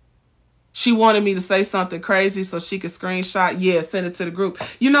 She wanted me to say something crazy so she could screenshot. Yeah, send it to the group.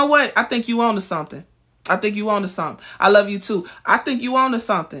 You know what? I think you on to something. I think you on to something. I love you too. I think you on to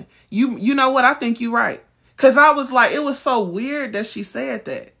something. You know what? I think you right. Because I was like, it was so weird that she said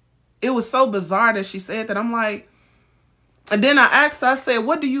that. It was so bizarre that she said that. I'm like, and then I asked her, I said,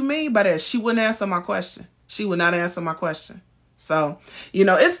 what do you mean by that? She wouldn't answer my question. She would not answer my question. So, you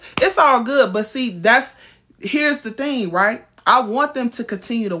know, it's all good. But see, here's the thing, right? I want them to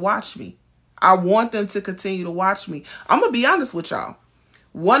continue to watch me. I want them to continue to watch me. I'm going to be honest with y'all.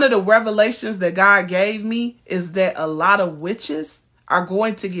 One of the revelations that God gave me is that a lot of witches are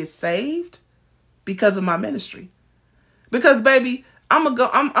going to get saved because of my ministry. Because, baby,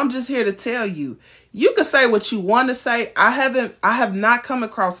 I'm just here to tell you, you can say what you want to say. I have not come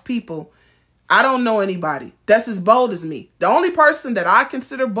across people. I don't know anybody that's as bold as me. The only person that I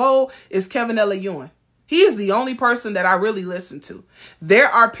consider bold is Kevin L. Ewing. He is the only person that I really listen to. There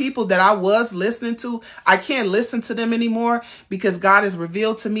are people that I was listening to. I can't listen to them anymore because God has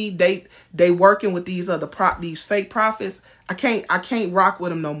revealed to me they working with these fake prophets. I can't rock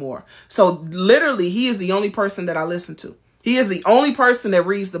with them no more. So literally, he is the only person that I listen to. He is the only person that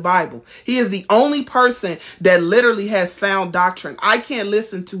reads the Bible. He is the only person that literally has sound doctrine. I can't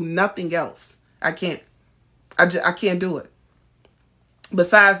listen to nothing else. I can't. I can't do it.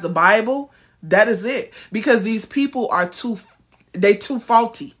 Besides the Bible, that is it. Because these people are too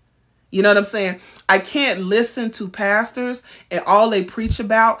faulty. You know what I'm saying? I can't listen to pastors and all they preach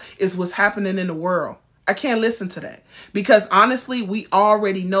about is what's happening in the world. I can't listen to that because honestly, we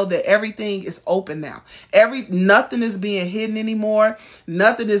already know that everything is open now. Nothing is being hidden anymore.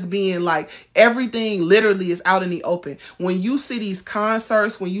 Nothing is being everything literally is out in the open. When you see these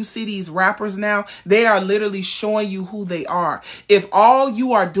concerts, when you see these rappers now, they are literally showing you who they are. If all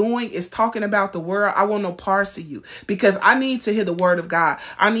you are doing is talking about the world, I want no parts of you because I need to hear the word of God.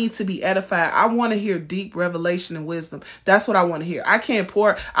 I need to be edified. I want to hear deep revelation and wisdom. That's what I want to hear. I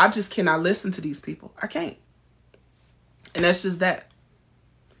just cannot listen to these people. I can't. And that's just that.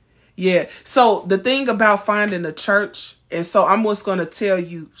 Yeah. So the thing about finding a church, and so I'm just going to tell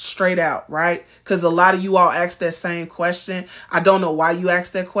you straight out, right? Because a lot of you all ask that same question. I don't know why you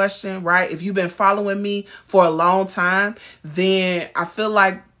asked that question, right? If you've been following me for a long time, then I feel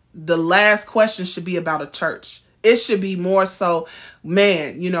like the last question should be about a church. It should be more so,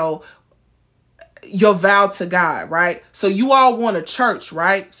 man, your vow to God, right? So you all want a church,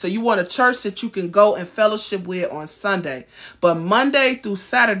 right? So you want a church that you can go and fellowship with on Sunday. But Monday through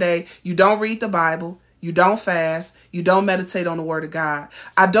Saturday, you don't read the Bible. You don't fast. You don't meditate on the word of God.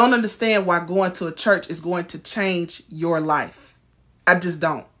 I don't understand why going to a church is going to change your life. I just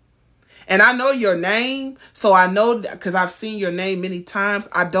don't. And I know your name. So I know because I've seen your name many times.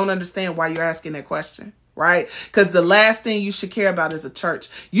 I don't understand why you're asking that question. Right? Because the last thing you should care about is a church.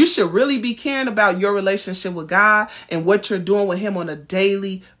 You should really be caring about your relationship with God and what you're doing with him on a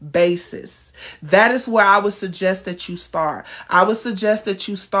daily basis. That is where I would suggest that you start. I would suggest that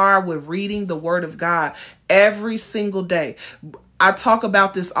you start with reading the word of God every single day. I talk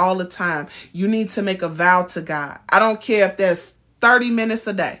about this all the time. You need to make a vow to God. I don't care if that's 30 minutes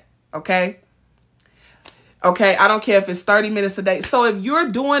a day. Okay? Okay, I don't care if it's 30 minutes a day. So if you're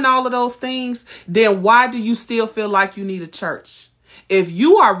doing all of those things, then why do you still feel like you need a church? If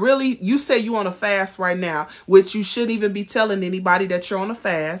you say you on a fast right now, which you shouldn't even be telling anybody that you're on a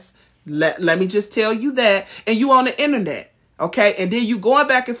fast. Let me just tell you that. And you on the internet. Okay, and then you going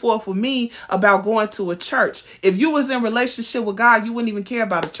back and forth with me about going to a church. If you was in relationship with God, you wouldn't even care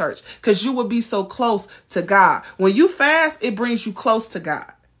about a church because you would be so close to God. When you fast, it brings you close to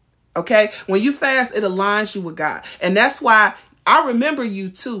God. Okay, when you fast, it aligns you with God. And that's why I remember you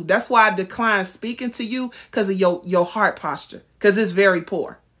too. That's why I declined speaking to you because of your heart posture, because it's very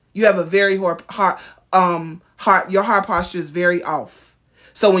poor. You have a very your heart posture is very off.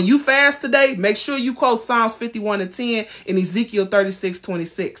 So when you fast today, make sure you quote Psalms 51:10 and Ezekiel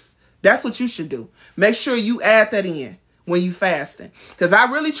 36:26. That's what you should do. Make sure you add that in when you fasting, because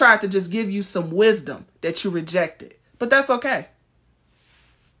I really tried to just give you some wisdom that you rejected, but that's okay.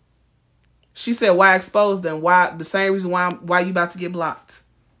 She said, why expose them? Why? The same reason why you about to get blocked.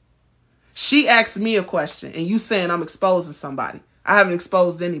 She asked me a question and you saying I'm exposing somebody. I haven't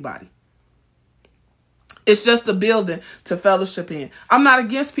exposed anybody. It's just a building to fellowship in. I'm not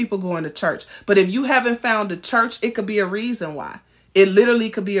against people going to church, but if you haven't found a church, it could be a reason why. It literally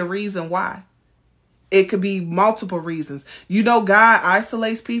could be a reason why. It could be multiple reasons. You know, God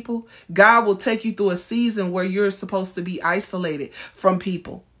isolates people. God will take you through a season where you're supposed to be isolated from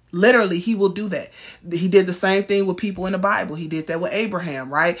people. Literally, he will do that. He did the same thing with people in the Bible. He did that with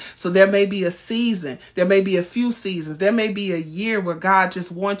Abraham, right? So there may be a season. There may be a few seasons. There may be a year where God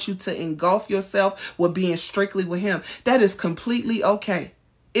just wants you to engulf yourself with being strictly with him. That is completely okay.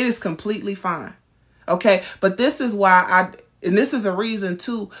 It is completely fine. Okay. But this is why and this is a reason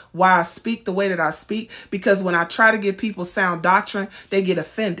too why I speak the way that I speak, because when I try to give people sound doctrine, they get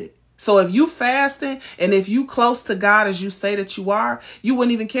offended. So if you fasting and if you close to God as you say that you are, you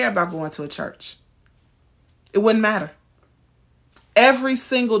wouldn't even care about going to a church. It wouldn't matter.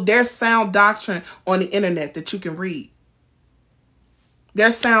 There's sound doctrine on the internet that you can read.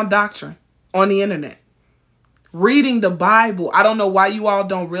 There's sound doctrine on the internet. Reading the Bible, I don't know why you all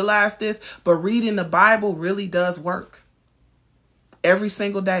don't realize this, but reading the Bible really does work. Every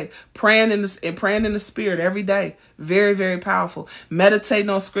single day, praying in the spirit every day. Very, very powerful.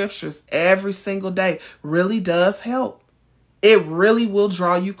 Meditating on scriptures every single day really does help. It really will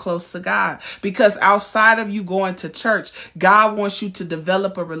draw you close to God, because outside of you going to church, God wants you to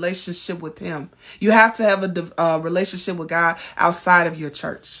develop a relationship with him. You have to have a relationship with God outside of your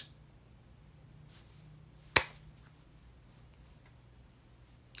church.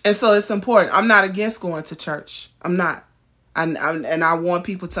 And so it's important. I'm not against going to church. I'm not. And I want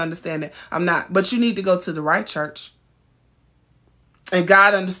people to understand that I'm not. But you need to go to the right church. And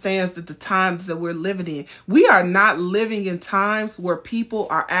God understands that the times that we're living in, we are not living in times where people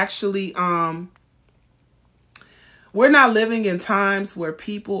are actually, we're not living in times where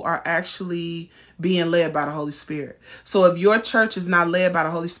people are actually being led by the Holy Spirit. So if your church is not led by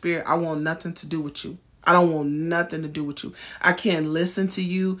the Holy Spirit, I want nothing to do with you. I don't want nothing to do with you. I can't listen to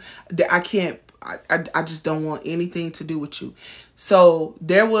you. I just don't want anything to do with you. So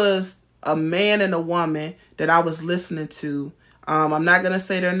there was a man and a woman that I was listening to. I'm not going to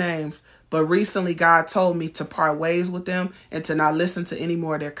say their names, but recently God told me to part ways with them and to not listen to any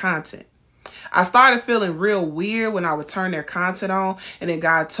more of their content. I started feeling real weird when I would turn their content on, and then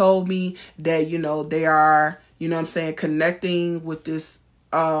God told me that, they are, connecting with this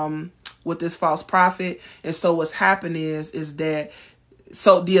false prophet. And so what's happened is that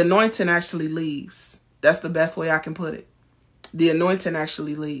the anointing actually leaves. That's the best way I can put it. The anointing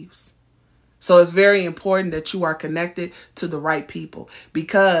actually leaves. So it's very important that you are connected to the right people,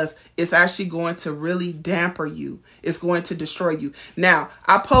 because it's actually going to really damper you. It's going to destroy you. Now,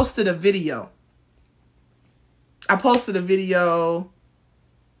 I posted a video. I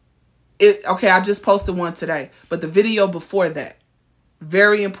just posted one today, but the video before that,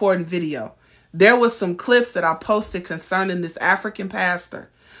 very important video. There was some clips that I posted concerning this African pastor.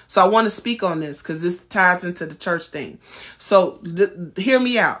 So I want to speak on this because this ties into the church thing. So hear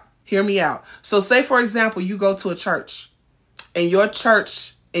me out. Hear me out. So say, for example, you go to a church and your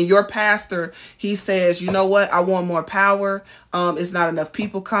pastor, he says, you know what? I want more power. It's not enough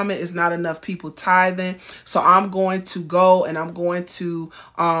people coming. It's not enough people tithing. So I'm going to go and I'm going to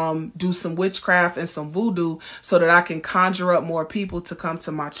do some witchcraft and some voodoo so that I can conjure up more people to come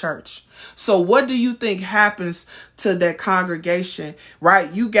to my church. So what do you think happens to that congregation,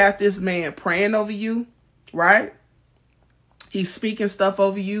 right? You got this man praying over you, right? He's speaking stuff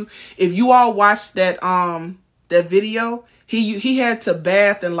over you. If you all watched that video, he had to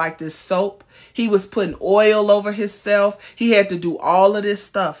bath in like this soap. He was putting oil over himself. He had to do all of this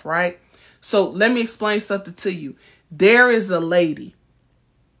stuff, right? So let me explain something to you. There is a lady,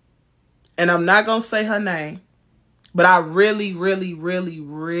 and I'm not going to say her name, but I really, really, really,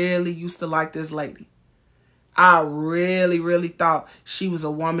 really used to like this lady. I really, really thought she was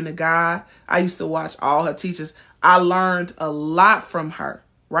a woman of God. I used to watch all her teachers. I learned a lot from her,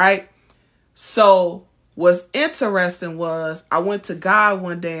 right? So what's interesting was I went to God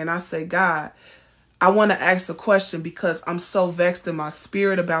one day and I said, God, I want to ask a question because I'm so vexed in my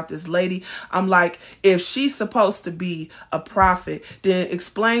spirit about this lady. I'm like, if she's supposed to be a prophet, then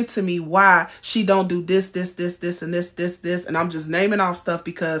explain to me why she don't do this, this, and this. And I'm just naming off stuff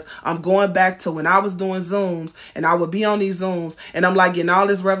because I'm going back to when I was doing Zooms and I would be on these Zooms and I'm like getting all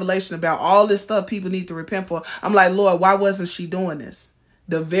this revelation about all this stuff people need to repent for. I'm like, Lord, why wasn't she doing this?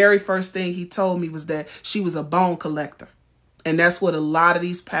 The very first thing he told me was that she was a bone collector. And that's what a lot of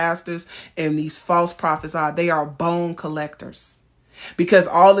these pastors and these false prophets are. They are bone collectors because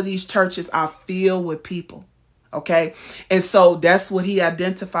all of these churches are filled with people. Okay. And so that's what he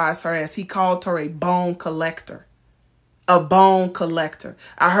identifies her as. He called her a bone collector. A bone collector.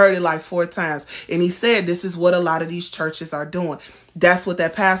 I heard it like 4 times. And he said this is what a lot of these churches are doing. That's what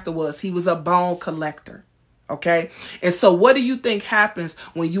that pastor was. He was a bone collector. Okay. And so what do you think happens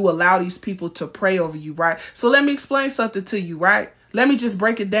when you allow these people to pray over you, right? So let me explain something to you, right? Let me just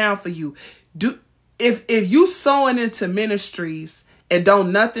break it down for you. If you sowing into ministries and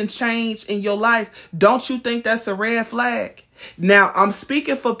don't nothing change in your life, don't you think that's a red flag? Now, I'm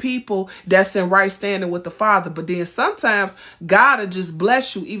speaking for people that's in right standing with the Father, but then sometimes God will just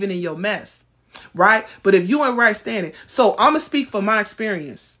bless you even in your mess, right? But if you in right standing, so I'm going to speak for my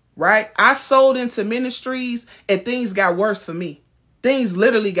experience, right? I sold into ministries and things got worse for me. Things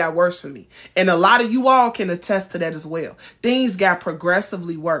literally got worse for me. And a lot of you all can attest to that as well. Things got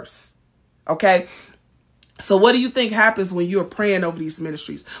progressively worse. Okay. So what do you think happens when you're praying over these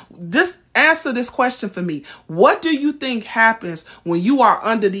ministries? Just answer this question for me. What do you think happens when you are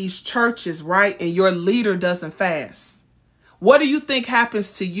under these churches, right? And your leader doesn't fast? What do you think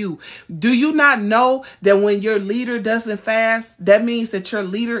happens to you? Do you not know that when your leader doesn't fast, that means that your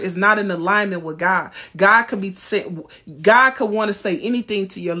leader is not in alignment with God? God could want to say anything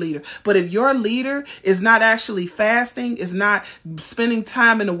to your leader. But if your leader is not actually fasting, is not spending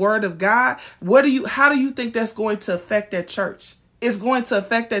time in the word of God, how do you think that's going to affect that church? It's going to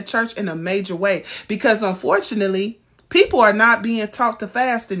affect that church in a major way, because unfortunately, people are not being taught to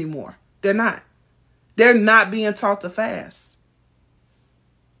fast anymore. They're not. They're not being taught to fast.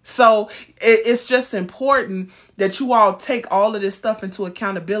 So it's just important that you all take all of this stuff into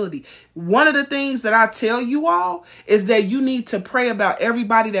accountability. One of the things that I tell you all is that you need to pray about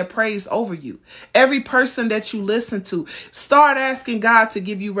everybody that prays over you. Every person that you listen to, start asking God to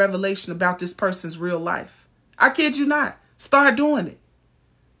give you revelation about this person's real life. I kid you not. Start doing it.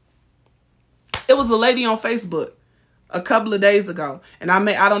 It was a lady on Facebook a couple of days ago, and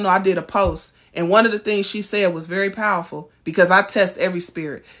I did a post. And one of the things she said was very powerful, because I test every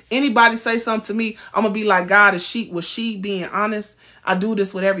spirit. Anybody say something to me, I'm going to be like, God, was she being honest? I do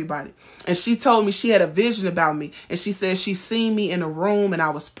this with everybody. And she told me she had a vision about me. And she said she seen me in a room and I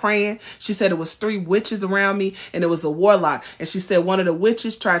was praying. She said it was 3 witches around me and it was a warlock. And she said one of the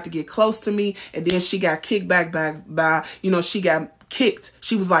witches tried to get close to me, and then she got kicked back by, she got kicked.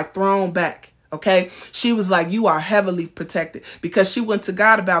 She was like thrown back. Okay. She was like, you are heavily protected, because she went to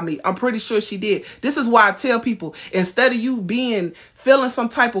God about me. I'm pretty sure she did. This is why I tell people, instead of you feeling some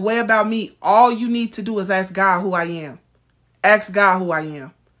type of way about me, all you need to do is ask God who I am. Ask God who I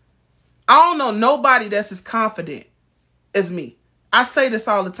am. I don't know nobody that's as confident as me. I say this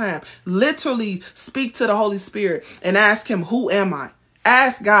all the time. Literally speak to the Holy Spirit and ask him, who am I?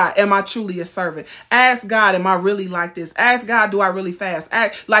 Ask God, am I truly a servant? Ask God, am I really like this? Ask God, do I really fast?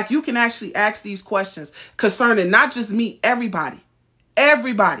 Like you can actually ask these questions concerning not just me, everybody.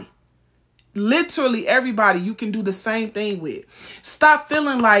 Everybody. Literally everybody you can do the same thing with. Stop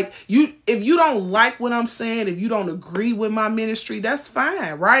feeling like if you don't like what I'm saying, if you don't agree with my ministry, that's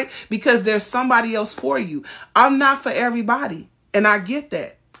fine, right? Because there's somebody else for you. I'm not for everybody, and I get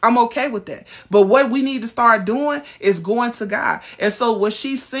that. I'm okay with that. But what we need to start doing is going to God. And so what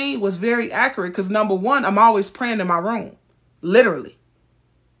she seen was very accurate, because number one, I'm always praying in my room. Literally.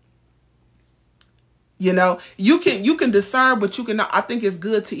 You can discern, but I think it's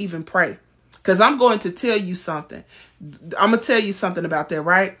good to even pray. Because I'm going to tell you something. I'm going to tell you something about that,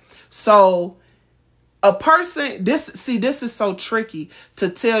 right? So a person, this is so tricky to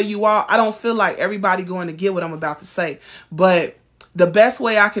tell you all. I don't feel like everybody going to get what I'm about to say, but the best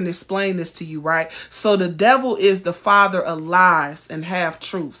way I can explain this to you, right? So the devil is the father of lies and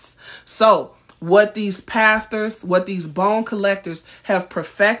half-truths. So what these pastors, what these bone collectors have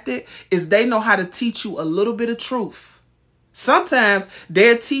perfected is they know how to teach you a little bit of truth. Sometimes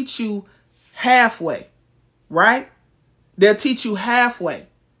they'll teach you halfway, right? They'll teach you halfway.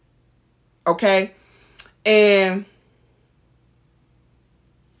 Okay? And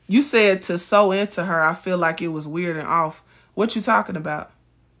you said to sow into her, I feel like it was weird and off. What you talking about?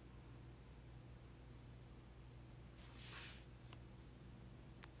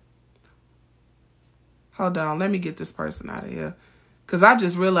 Hold on. Let me get this person out of here, because I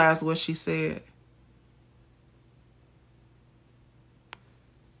just realized what she said.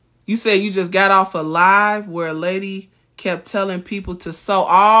 You said you just got off a live where a lady kept telling people to sow.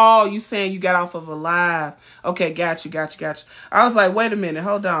 Oh, you saying you got off of a live. Okay, got you. I was like, wait a minute,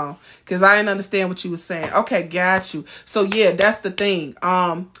 hold on, because I didn't understand what you were saying. Okay, got you. So yeah, that's the thing.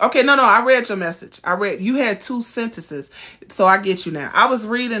 Okay, no, I read your message. You had 2 sentences, so I get you now. I was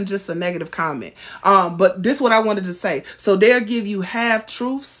reading just a negative comment. But this is what I wanted to say. So they'll give you half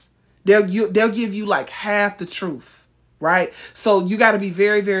truths. They'll give you like half the truth. Right? So you got to be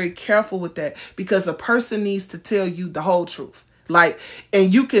very, very careful with that, because a person needs to tell you the whole truth.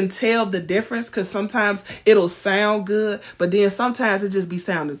 And you can tell the difference, because sometimes it'll sound good, but then sometimes it just be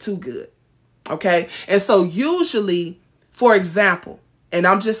sounding too good. Okay. And so usually, for example, and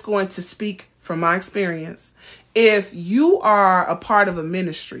I'm just going to speak from my experience, if you are a part of a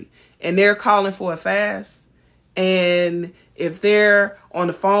ministry and they're calling for a fast, and if they're on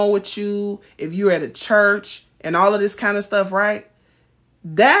the phone with you, if you're at a church and all of this kind of stuff, right?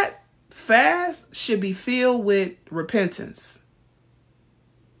 That fast should be filled with repentance.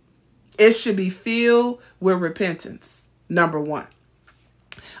 It should be filled with repentance. Number one.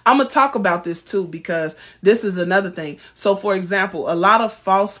 I'm going to talk about this too, because this is another thing. So for example, a lot of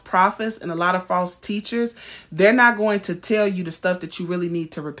false prophets and a lot of false teachers, they're not going to tell you the stuff that you really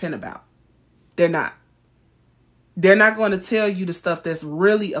need to repent about. They're not. They're not going to tell you the stuff that's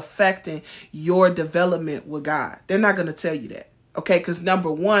really affecting your development with God. They're not going to tell you that. Okay. Because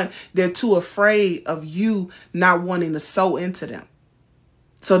number one, they're too afraid of you not wanting to sow into them.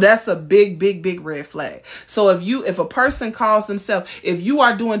 So that's a big, big, big red flag. So if a person calls themselves, if you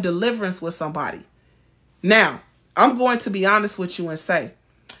are doing deliverance with somebody, now I'm going to be honest with you and say,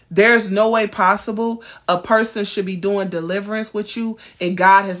 there's no way possible a person should be doing deliverance with you and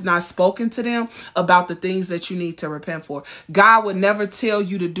God has not spoken to them about the things that you need to repent for. God would never tell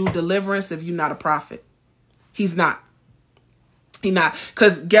you to do deliverance if you're not a prophet. He's not. He's not.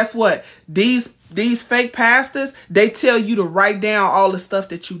 Because guess what? These fake pastors, they tell you to write down all the stuff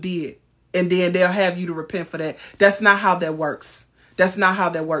that you did, and then they'll have you to repent for that. That's not how that works. That's not how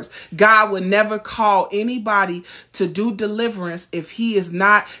that works. God would never call anybody to do deliverance if he is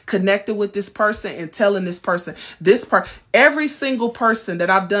not connected with this person and telling this person, every single person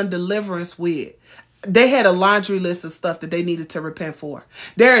that I've done deliverance with, they had a laundry list of stuff that they needed to repent for.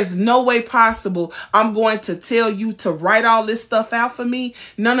 There is no way possible I'm going to tell you to write all this stuff out for me.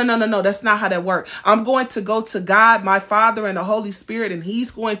 No. That's not how that works. I'm going to go to God, my Father, and the Holy Spirit, and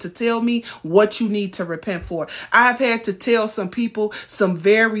he's going to tell me what you need to repent for. I have had to tell some people some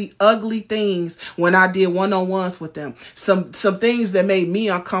very ugly things when I did one-on-ones with them. Some things that made me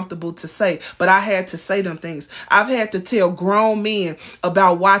uncomfortable to say, but I had to say them things. I've had to tell grown men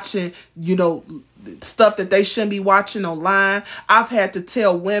about watching, stuff that they shouldn't be watching online. I've had to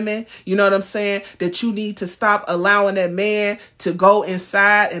tell women, you know what I'm saying, that you need to stop allowing that man to go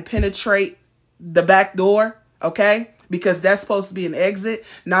inside and penetrate the back door, okay? Because that's supposed to be an exit,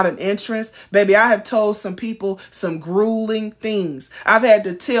 not an entrance. Baby, I have told some people some grueling things. I've had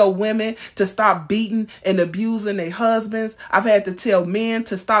to tell women to stop beating and abusing their husbands. I've had to tell men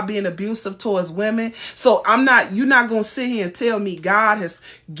to stop being abusive towards women. So you're not going to sit here and tell me God has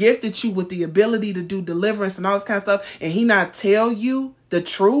gifted you with the ability to do deliverance and all this kind of stuff, and he not tell you the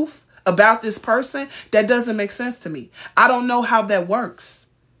truth about this person. That doesn't make sense to me. I don't know how that works.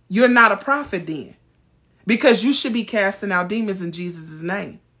 You're not a prophet then. Because you should be casting out demons in Jesus'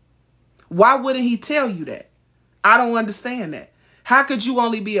 name. Why wouldn't he tell you that? I don't understand that. How could you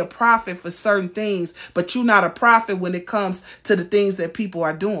only be a prophet for certain things, but you're not a prophet when it comes to the things that people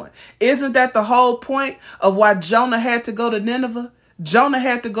are doing? Isn't that the whole point of why Jonah had to go to Nineveh? Jonah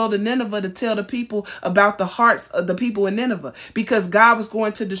had to go to Nineveh to tell the people about the hearts of the people in Nineveh, because God was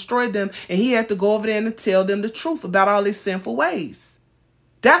going to destroy them, and he had to go over there and tell them the truth about all their sinful ways.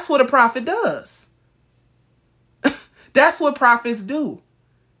 That's what a prophet does. That's what prophets do.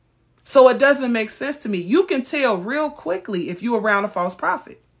 So it doesn't make sense to me. You can tell real quickly if you're around a false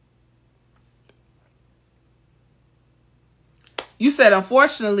prophet. You said,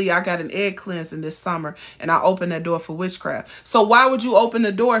 unfortunately, I got an egg cleansing this summer and I opened that door for witchcraft. So why would you open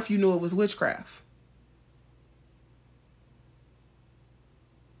the door if you knew it was witchcraft?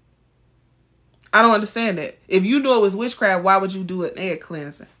 I don't understand that. If you knew it was witchcraft, why would you do an egg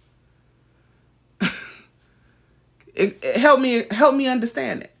cleansing? Help me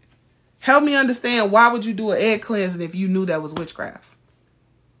understand it. Help me understand, why would you do an egg cleansing if you knew that was witchcraft?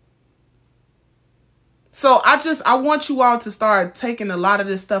 So I want you all to start taking a lot of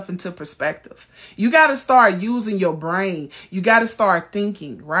this stuff into perspective. You got to start using your brain. You got to start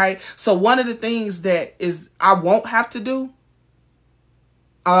thinking, right? So one of the things that I won't have to do,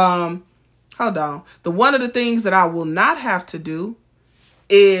 hold on. One of the things that I will not have to do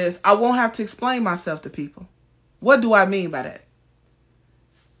is I won't have to explain myself to people. What do I mean by that?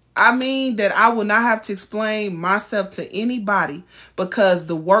 I mean that I will not have to explain myself to anybody, because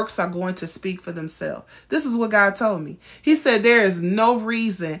the works are going to speak for themselves. This is what God told me. He said there is no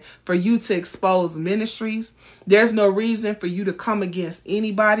reason for you to expose ministries. There's no reason for you to come against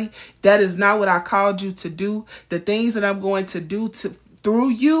anybody. That is not what I called you to do. The things that I'm going to do through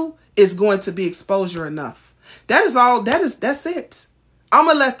you is going to be exposure enough. That is all. That's it. I'm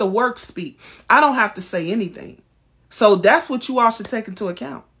going to let the work speak. I don't have to say anything. So that's what you all should take into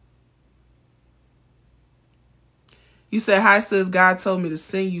account. You said, hi, sis, God told me to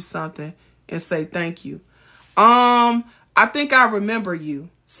send you something and say thank you. I think I remember you.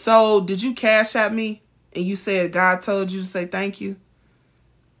 So did you cash at me and you said God told you to say thank you?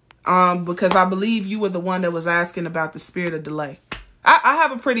 Because I believe you were the one that was asking about the spirit of delay. I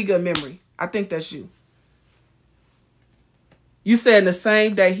have a pretty good memory. I think that's you. You said the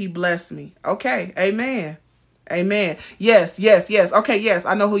same day he blessed me. Okay. Amen. Amen. Yes, yes, yes. Okay, yes,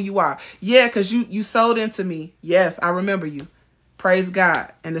 I know who you are. Yeah, because you sold into me. Yes, I remember you. Praise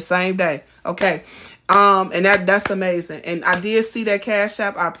God. And the same day. Okay. And that's amazing. And I did see that Cash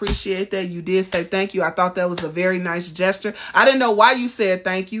App. I appreciate that. You did say thank you. I thought that was a very nice gesture. I didn't know why you said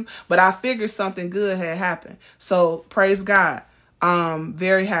thank you, but I figured something good had happened. So praise God.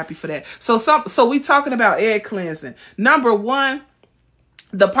 Very happy for that. So we talking about egg cleansing. Number one,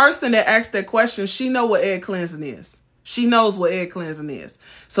 the person that asked that question, she know what egg cleansing is. She knows what egg cleansing is.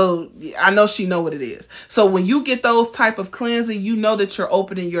 So I know she know what it is. So when you get those type of cleansing, you know that you're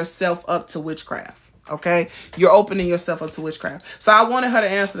opening yourself up to witchcraft. Okay? You're opening yourself up to witchcraft. So I wanted her to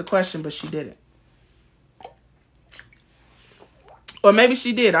answer the question, but she didn't. Or maybe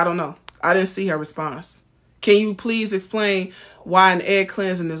she did. I don't know. I didn't see her response. Can you please explain why an egg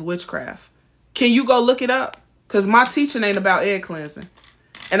cleansing is witchcraft? Can you go look it up? Because my teaching ain't about egg cleansing.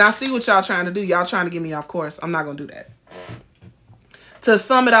 And I see what y'all trying to do. Y'all trying to get me off course. I'm not going to do that. To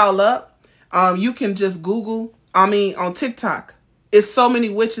sum it all up, you can just Google, on TikTok. It's so many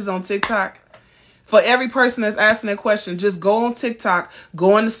witches on TikTok. For every person that's asking that question, just go on TikTok,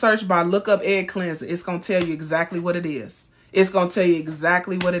 go in the search bar, look up egg cleanser. It's going to tell you exactly what it is. It's going to tell you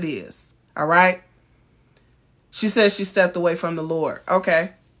exactly what it is. All right? She says she stepped away from the Lord.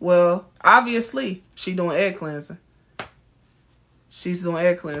 Okay. Well, obviously, she doing egg cleansing. She's doing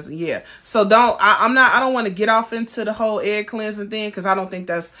egg cleansing, yeah. So I don't want to get off into the whole egg cleansing thing because I don't think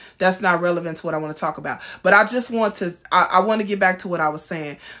that's not relevant to what I want to talk about. But I just want to I want to get back to what I was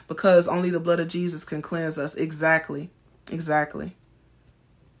saying because only the blood of Jesus can cleanse us. Exactly. Exactly.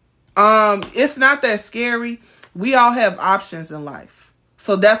 It's not that scary. We all have options in life.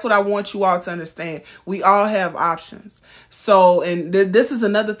 So that's what I want you all to understand. We all have options. So, and this is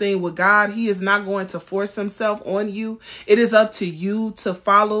another thing with God. He is not going to force himself on you. It is up to you to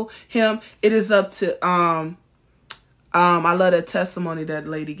follow him. It is up to, I love that testimony that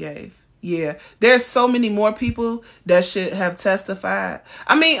lady gave. Yeah, there's so many more people that should have testified.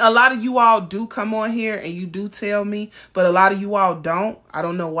 I mean, a lot of you all do come on here and you do tell me, but a lot of you all don't. I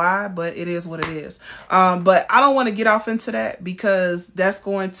don't know why, but it is what it is. But I don't want to get off into that because that's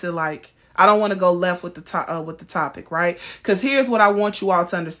going to I don't want to go left with the topic, right? Because here's what I want you all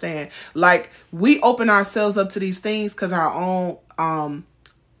to understand. Like, we open ourselves up to these things because our own,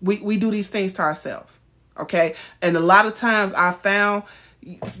 we do these things to ourselves, okay? And a lot of times I found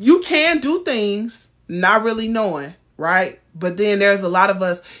you can do things not really knowing, right? But then there's a lot of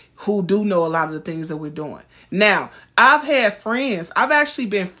us who do know a lot of the things that we're doing. Now, I've had friends. I've actually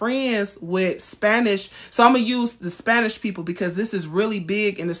been friends with Spanish. So I'm going to use the Spanish people because this is really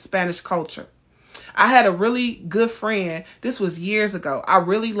big in the Spanish culture. I had a really good friend. This was years ago. I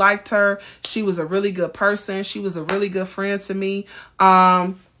really liked her. She was a really good person. She was a really good friend to me.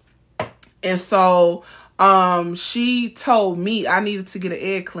 And so she told me I needed to get an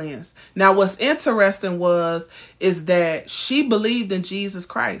egg cleanse. Now, what's interesting is that she believed in Jesus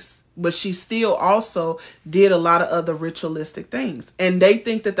Christ, but she still also did a lot of other ritualistic things. And they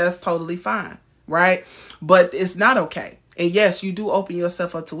think that that's totally fine, right? But it's not okay. And yes, you do open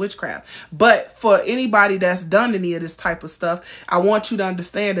yourself up to witchcraft. But for anybody that's done any of this type of stuff, I want you to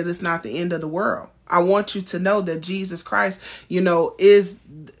understand that it's not the end of the world. I want you to know that Jesus Christ, he's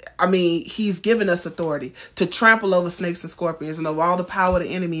given us authority to trample over snakes and scorpions and over all the power of the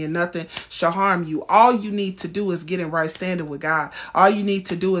enemy, and nothing shall harm you. All you need to do is get in right standing with God. All you need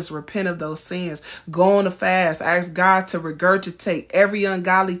to do is repent of those sins. Go on a fast. Ask God to regurgitate every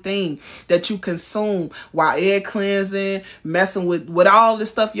ungodly thing that you consume while egg cleansing, messing with all this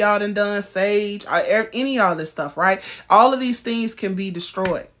stuff y'all done, sage, any of all this stuff, right? All of these things can be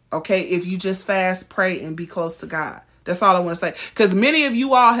destroyed. Okay, if you just fast, pray, and be close to God. That's all I want to say. Because many of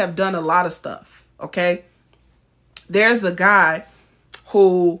you all have done a lot of stuff. Okay. There's a guy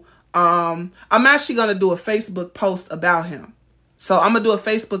who I'm actually going to do a Facebook post about him. So I'm going to do a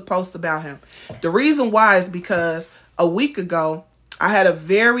Facebook post about him. The reason why is because a week ago, I had a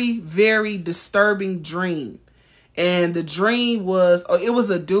very, very disturbing dream. And the dream was, it was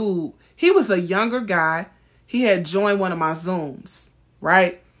a dude. He was a younger guy. He had joined one of my Zooms,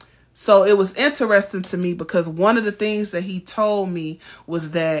 right? So it was interesting to me because one of the things that he told me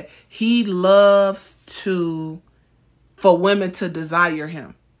was that he loves for women to desire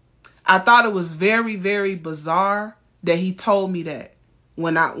him. I thought it was very, very bizarre that he told me that.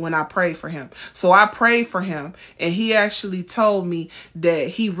 when I prayed for him. So I prayed for him, and he actually told me that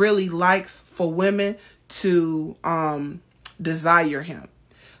he really likes for women to desire him.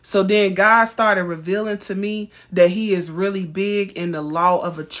 So then God started revealing to me that he is really big in the law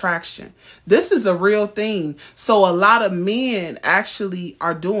of attraction. This is a real thing. So a lot of men actually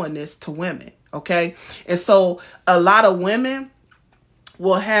are doing this to women. Okay. And so a lot of women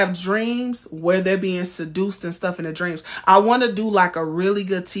will have dreams where they're being seduced and stuff in the dreams. I want to do like a really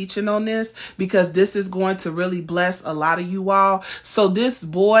good teaching on this, because this is going to really bless a lot of you all. So this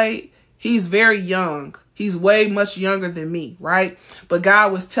boy, he's very young. He's way much younger than me, right? But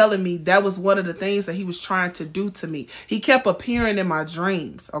God was telling me that was one of the things that he was trying to do to me. He kept appearing in my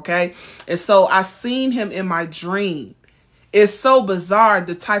dreams, okay? And so I seen him in my dream. It's so bizarre,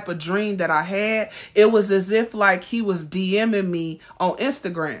 the type of dream that I had. It was as if like he was DMing me on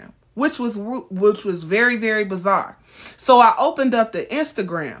Instagram, which was very, very bizarre. So I opened up the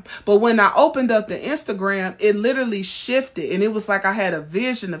Instagram, but when I opened up the Instagram, it literally shifted, and it was like I had a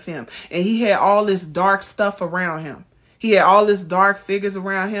vision of him, and he had all this dark stuff around him. He had all this dark figures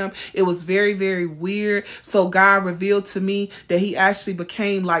around him. It was very, very weird. So God revealed to me that he actually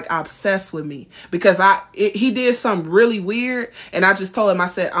became like obsessed with me, because he did something really weird. And I just told him, I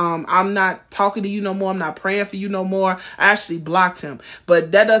said, I'm not talking to you no more. I'm not praying for you no more. I actually blocked him.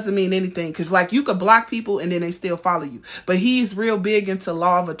 But that doesn't mean anything, because like you could block people and then they still follow you. But he's real big into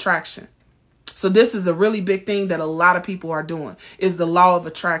law of attraction. So this is a really big thing that a lot of people are doing, is the law of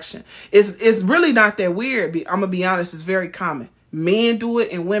attraction. It's really not that weird. I'm going to be honest. It's very common. Men do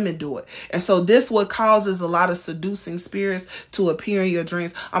it and women do it. And so this what causes a lot of seducing spirits to appear in your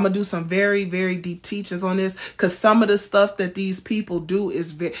dreams. I'm going to do some very, very deep teachings on this, because some of the stuff that these people do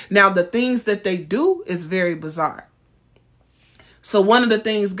is now the things that they do is very bizarre. So one of the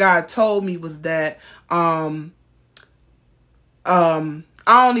things God told me was that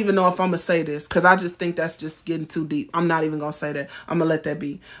I don't even know if I'm going to say this, because I just think that's just getting too deep. I'm not even going to say that. I'm going to let that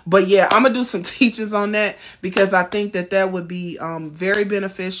be. But yeah, I'm going to do some teachings on that, because I think that that would be very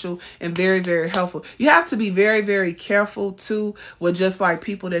beneficial and very, very helpful. You have to be very, very careful too with just like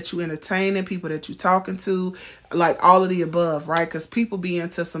people that you entertain and people that you talking to, like all of the above, right? Because people be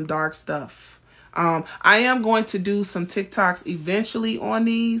into some dark stuff. I am going to do some TikToks eventually on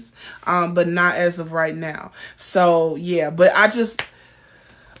these, but not as of right now. So yeah, but I just...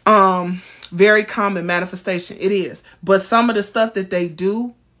 very common manifestation. It is. But some of the stuff that they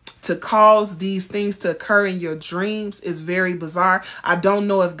do to cause these things to occur in your dreams is very bizarre. I don't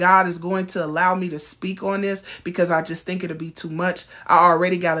know if God is going to allow me to speak on this, because I just think it'll be too much. I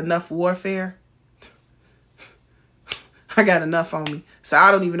already got enough warfare. I got enough on me. So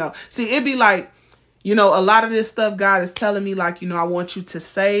I don't even know. See, it'd be like, you know, a lot of this stuff God is telling me, like, you know, I want you to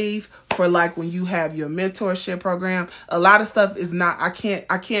save for like when you have your mentorship program. A lot of stuff is not, I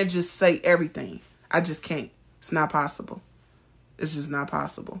can't just say everything. I just can't. It's not possible. It's just not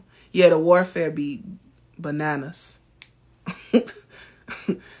possible. Yeah, the warfare be bananas.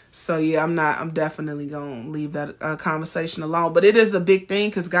 So yeah, I'm definitely going to leave that conversation alone. But it is a big thing,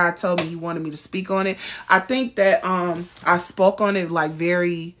 because God told me he wanted me to speak on it. I think that I spoke on it like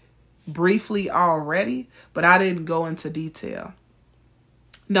very briefly already, but I didn't go into detail.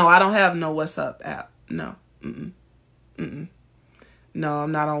 No, I don't have no WhatsApp app. No. No,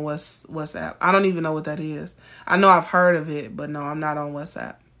 I'm not on WhatsApp. I don't even know what that is. I know I've heard of it, but no, I'm not on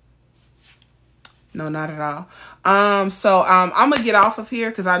WhatsApp. No, not at all. So I'm going to get off of here,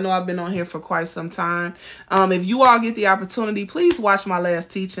 because I know I've been on here for quite some time. If you all get the opportunity, please watch my last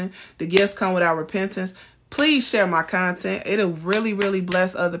teaching, The Gifts Come Without Repentance. Please share my content. It'll really, really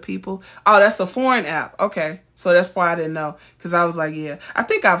bless other people. Oh, that's a foreign app. Okay. So that's why I didn't know, because I was like, yeah, I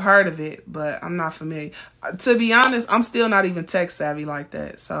think I've heard of it, but I'm not familiar. To be honest, I'm still not even tech savvy like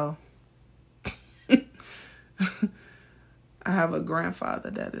that. So I have a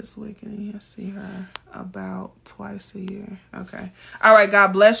grandfather that is wicked, and I see her about twice a year. Okay. All right.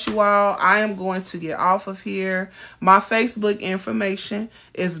 God bless you all. I am going to get off of here. My Facebook information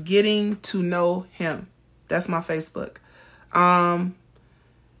is Getting to Know Him. That's my Facebook.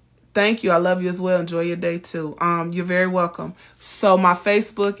 Thank you. I love you as well. Enjoy your day too. You're very welcome. So my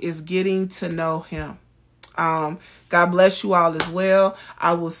Facebook is Getting to Know Him. God bless you all as well.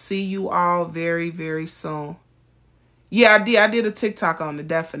 I will see you all very, very soon. Yeah, I did a TikTok on it.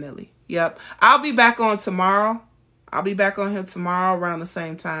 Definitely. Yep. I'll be back on tomorrow. I'll be back on here tomorrow around the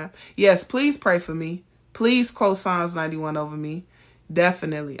same time. Yes, please pray for me. Please quote Psalms 91 over me.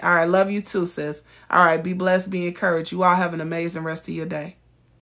 Definitely. All right. Love you too, sis. All right. Be blessed. Be encouraged. You all have an amazing rest of your day.